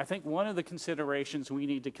 I think one of the considerations we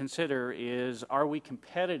need to consider is, are we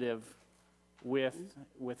competitive with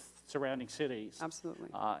surrounding cities? Absolutely.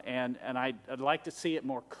 And I'd like to see it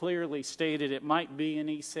more clearly stated. It might be in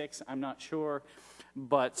E6, I'm not sure,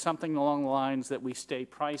 but something along the lines that we stay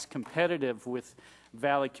price competitive with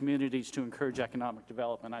valley communities to encourage economic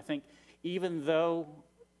development. I think even though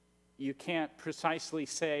you can't precisely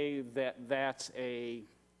say that that's a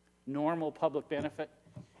normal public benefit,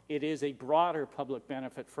 it is a broader public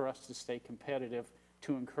benefit for us to stay competitive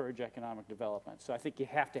to encourage economic development. So I think you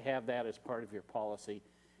have to have that as part of your policy,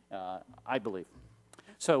 I believe.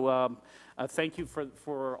 So thank you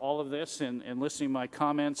for all of this and listening to my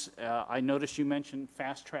comments. I noticed you mentioned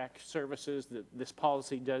fast track services, that this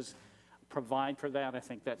policy does provide for that. I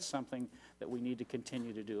think that's something that we need to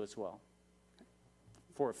continue to do as well,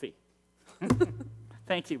 for a fee.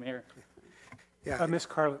 Thank you, Mayor. Yeah, Ms.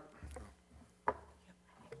 Carlin.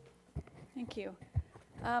 Thank you.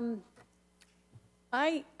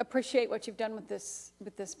 I appreciate what you've done with this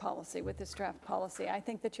policy, with this draft policy. I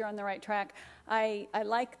think that you're on the right track. I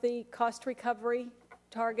like the cost recovery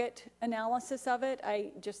target analysis of it.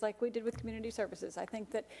 Just like we did with community services. I think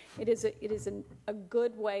that it is a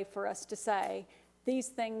good way for us to say these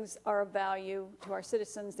things are of value to our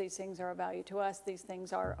citizens. These things are of value to us. These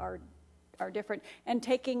things are different. And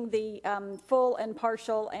taking the full and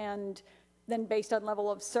partial and then based on level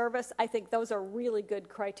of service, I think those are really good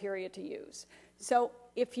criteria to use. So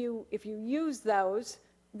if you use those,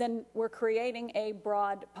 then we're creating a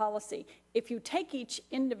broad policy. If you take each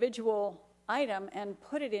individual item and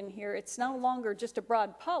put it in here, it's no longer just a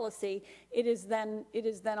broad policy. It is then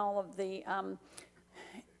all of the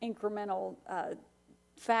incremental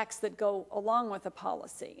facts that go along with a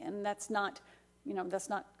policy, and that's not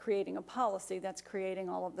creating a policy. That's creating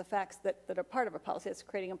all of the facts that are part of a policy. It's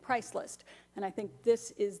creating a price list, and I think this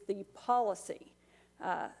is the policy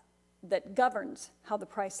that governs how the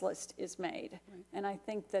price list is made. Right. And I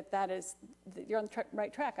think that is, you're on the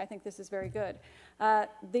right track. I think this is very good.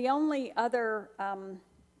 The only other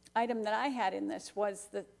item that I had in this was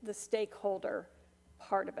the stakeholder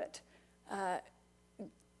part of it.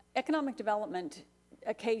 Economic development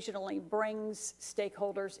occasionally brings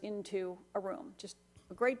stakeholders into a room, just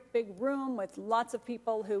a great big room with lots of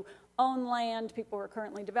people who own land, people who are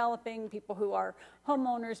currently developing, people who are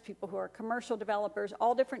homeowners, people who are commercial developers,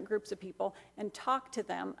 all different groups of people, and talk to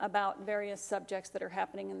them about various subjects that are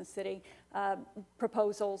happening in the city,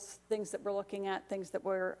 proposals, things that we're looking at, things that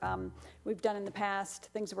we've done in the past,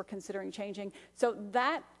 things that we're considering changing. So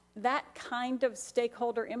that kind of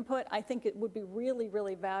stakeholder input, I think it would be really,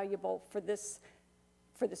 really valuable for this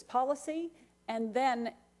policy. And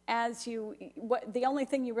then the only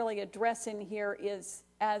thing you really address in here is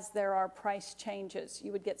as there are price changes,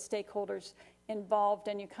 you would get stakeholders involved,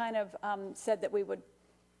 and you kind of said that we would,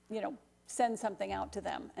 send something out to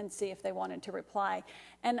them and see if they wanted to reply.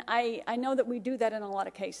 And I know that we do that in a lot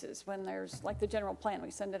of cases when there's like the general plan,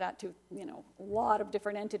 we send it out to, a lot of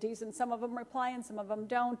different entities, and some of them reply and some of them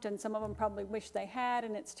don't, and some of them probably wish they had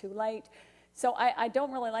and it's too late. So I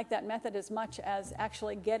don't really like that method as much as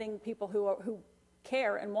actually getting people who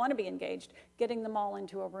care and want to be engaged, getting them all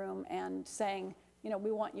into a room and saying,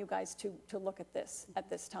 we want you guys to look at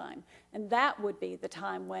this time. And that would be the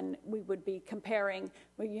time when we would be comparing,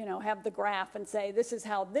 have the graph and say, this is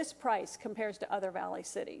how this price compares to other Valley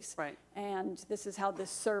cities. Right. And this is how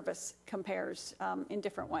this service compares in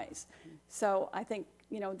different ways. So I think,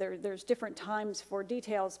 there's different times for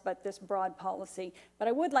details, but this broad policy. But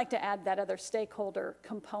I would like to add that other stakeholder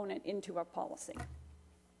component into our policy.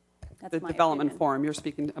 That's The my development opinion. forum, you're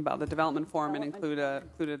speaking about the development forum and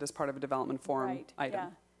included as part of a development forum Right,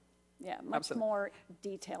 item. Yeah, much Absolutely. more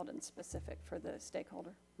detailed and specific for the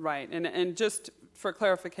stakeholder. Right, and just for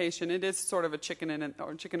clarification, it is sort of a chicken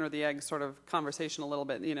or the egg sort of conversation a little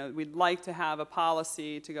bit. We'd like to have a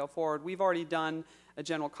policy to go forward. We've already done a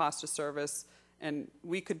general cost of service, and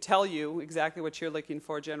we could tell you exactly what you're looking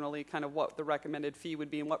for generally, kind of what the recommended fee would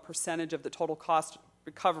be and what percentage of the total cost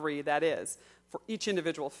recovery that is for each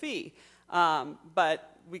individual fee.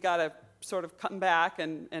 But we got to sort of come back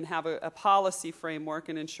and have a policy framework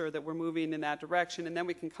and ensure that we're moving in that direction, and then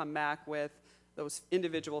we can come back with those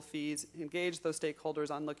individual fees, engage those stakeholders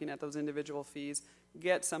on looking at those individual fees,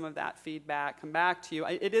 get some of that feedback, come back to you.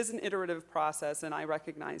 It is an iterative process, and I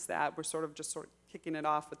recognize that. We're sort of kicking it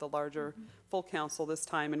off with the larger full council this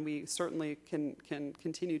time, and we certainly can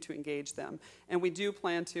continue to engage them. And we do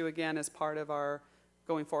plan to, again, as part of our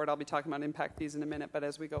going forward, I'll be talking about impact fees in a minute, but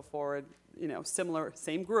as we go forward,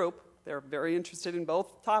 same group, they're very interested in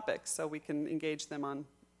both topics, so we can engage them on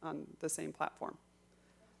the same platform.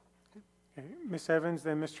 Okay. Ms. Evans,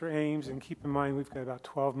 then Mr. Ames, and keep in mind we've got about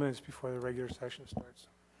 12 minutes before the regular session starts.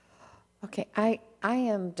 Okay, I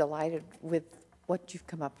am delighted with what you've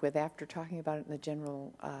come up with after talking about it in the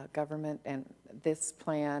general government and this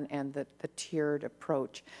plan and the tiered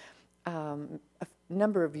approach. A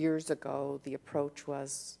number of years ago, the approach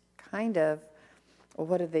was kind of, well,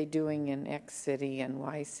 what are they doing in X city and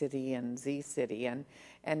Y city and Z city?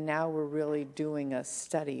 And now we're really doing a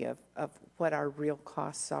study of what our real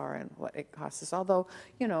costs are and what it costs us. Although,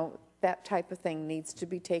 that type of thing needs to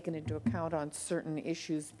be taken into account on certain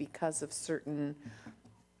issues because of certain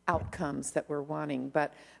outcomes that we're wanting.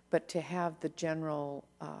 But to have the general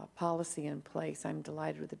policy in place, I'm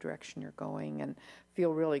delighted with the direction you're going and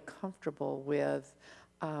feel really comfortable with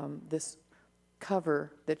this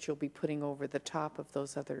cover that you'll be putting over the top of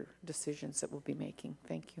those other decisions that we'll be making.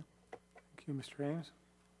 Thank you. Thank you, Mr. Ames.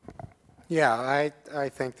 Yeah, I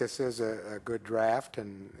think this is a good draft,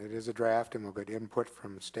 and it is a draft, and we'll get input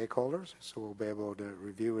from stakeholders, so we'll be able to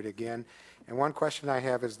review it again. And one question I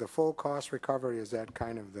have is the full cost recovery, is that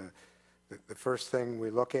kind of the first thing we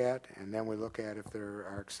look at, and then we look at if there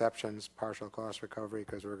are exceptions, partial cost recovery,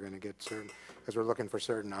 because we're going to get because we're looking for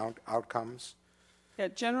certain outcomes? Yeah,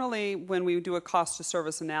 generally, when we do a cost of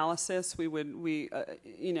service analysis,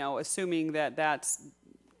 assuming that that's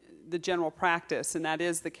the general practice, and that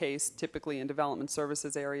is the case typically in development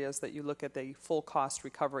services areas, that you look at the full cost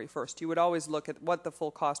recovery first. You would always look at what the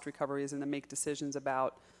full cost recovery is and then make decisions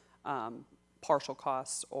about partial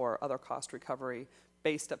costs or other cost recovery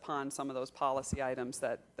based upon some of those policy items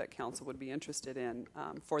that council would be interested in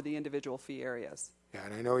for the individual fee areas. Yeah,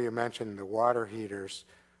 and I know you mentioned the water heaters.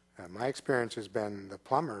 My experience has been the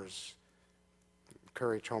plumbers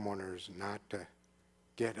encourage homeowners not to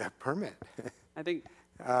get a permit. I think.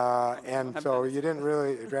 And so you didn't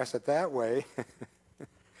really address it that way.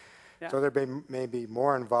 Yeah. So there may be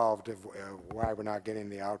more involved of why we're not getting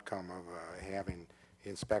the outcome of having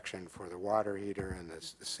inspection for the water heater and the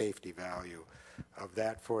safety value of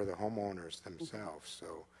that for the homeowners themselves.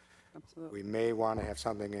 So Absolutely. we may want to have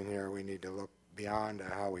something in here. We need to look beyond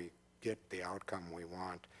how we get the outcome we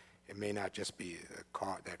want. It may not just be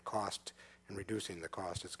that cost and reducing the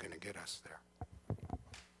cost that's going to get us there.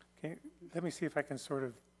 Okay, let me see if I can sort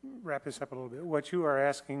of wrap this up a little bit. What you are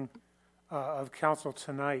asking of council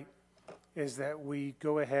tonight is that we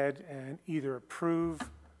go ahead and either approve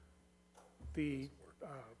the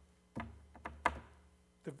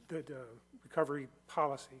recovery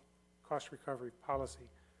policy, cost recovery policy,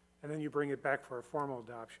 and then you bring it back for a formal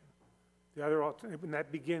adoption. The other alternative, and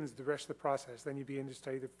that begins the rest of the process, then you begin to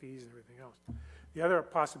study the fees and everything else. The other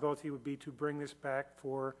possibility would be to bring this back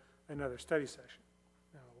for another study session.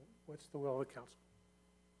 Now, what's the will of the council?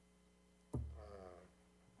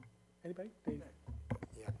 Anybody? Dave?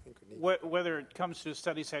 Yeah, I think we need Whether it comes to a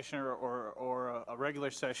study session or a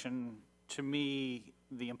regular session, to me,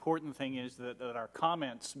 the important thing is that our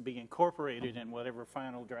comments be incorporated in whatever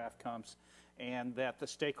final draft comes, and that the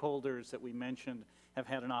stakeholders that we mentioned have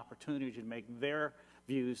had an opportunity to make their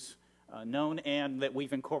views known, and that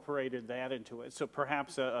we've incorporated that into it. So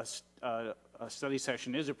perhaps a study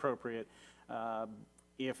session is appropriate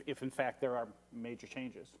if in fact there are major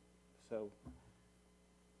changes. So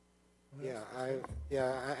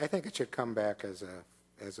I think it should come back as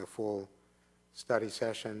a full study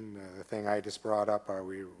session. The thing I just brought up, are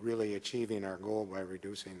we really achieving our goal by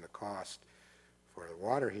reducing the cost for the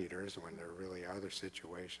water heaters when there really are other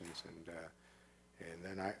situations? And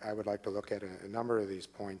then I would like to look at a number of these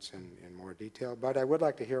points in more detail, but I would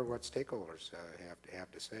like to hear what stakeholders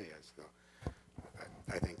have to say.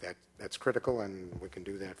 I think that's critical, and we can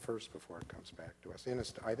do that first before it comes back to us.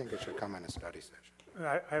 I think it should come in a study session.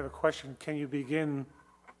 I have a question. Can you begin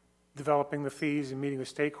developing the fees and meeting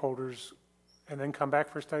with stakeholders and then come back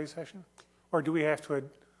for a study session? Or do we have to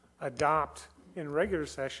adopt in regular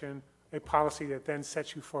session a policy that then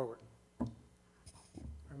sets you forward? Or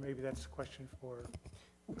maybe that's a question for...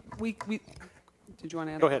 Did you want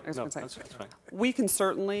to add? Go ahead. I was No, gonna say. that's fine. We can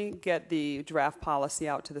certainly get the draft policy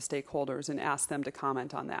out to the stakeholders and ask them to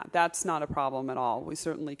comment on that. That's not a problem at all. We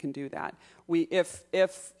certainly can do that.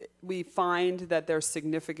 If we find that there's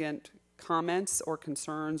significant comments or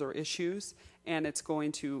concerns or issues, and it's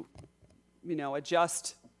going to,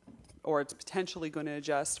 adjust, or it's potentially going to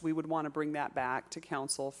adjust, we would want to bring that back to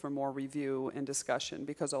council for more review and discussion,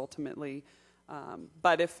 because ultimately,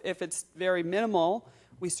 but if it's very minimal,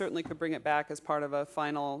 we certainly could bring it back as part of a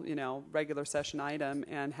final, regular session item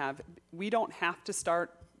and we don't have to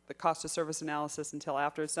start the cost of service analysis until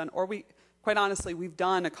after it's done, or quite honestly, we've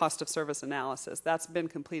done a cost of service analysis. That's been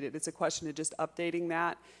completed. It's a question of just updating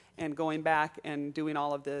that and going back and doing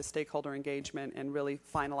all of the stakeholder engagement and really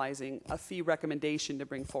finalizing a fee recommendation to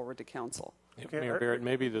bring forward to council. Okay. Mayor Barrett,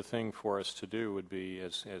 maybe the thing for us to do would be,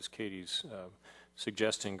 as Katie's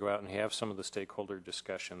suggesting, go out and have some of the stakeholder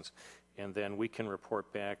discussions, and then we can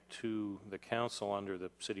report back to the council under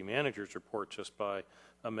the city manager's report just by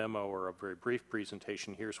a memo or a very brief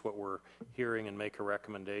presentation. Here's what we're hearing, and make a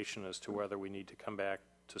recommendation as to whether we need to come back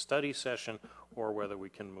to study session or whether we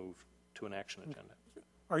can move to an action agenda.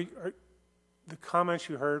 Are the comments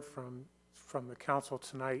you heard from the council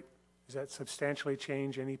tonight, does that substantially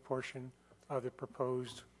change any portion of the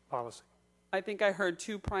proposed policy? I think I heard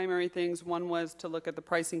two primary things. One was to look at the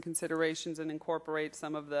pricing considerations and incorporate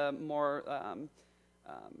some of the more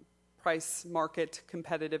price market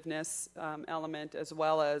competitiveness element, as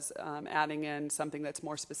well as adding in something that's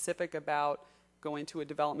more specific about going to a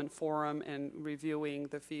development forum and reviewing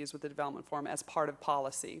the fees with the development forum as part of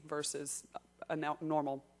policy versus a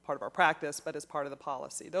normal part of our practice, but as part of the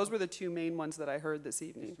policy. Those were the two main ones that I heard this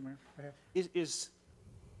evening.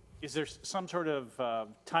 Is there some sort of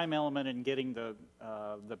time element in getting the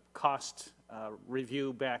cost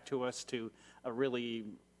review back to us to really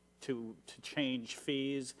to change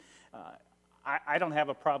fees? I don't have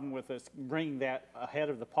a problem with us bringing that ahead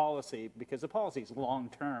of the policy, because the policy is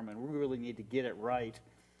long-term and we really need to get it right.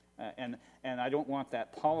 And I don't want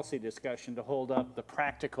that policy discussion to hold up the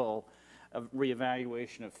practical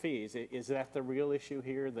reevaluation of fees. Is that the real issue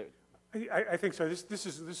here? I think so. This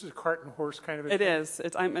is a cart and horse kind of a It thing. is.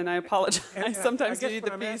 And I apologize. And, Sometimes I you guess need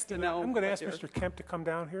the what fees to know. I'm going to ask Mr. Kemp to come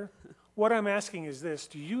down here. What I'm asking is this: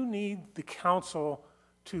 do you need the council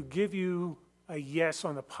to give you a yes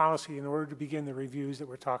on the policy in order to begin the reviews that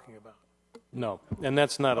we're talking about? No, and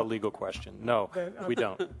that's not a legal question. No, we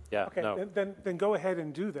don't. Yeah, Okay, no. then go ahead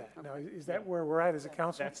and do that. Now, is that where we're at as a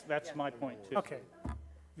council? That's my point, too. Okay,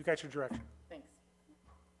 you got your direction. Thanks.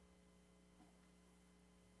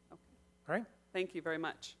 All right. Thank you very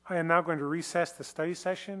much. I am now going to recess the study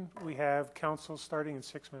session. We have council starting in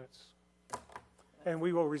 6 minutes. And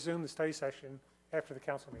we will resume the study session after the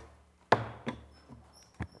council meeting.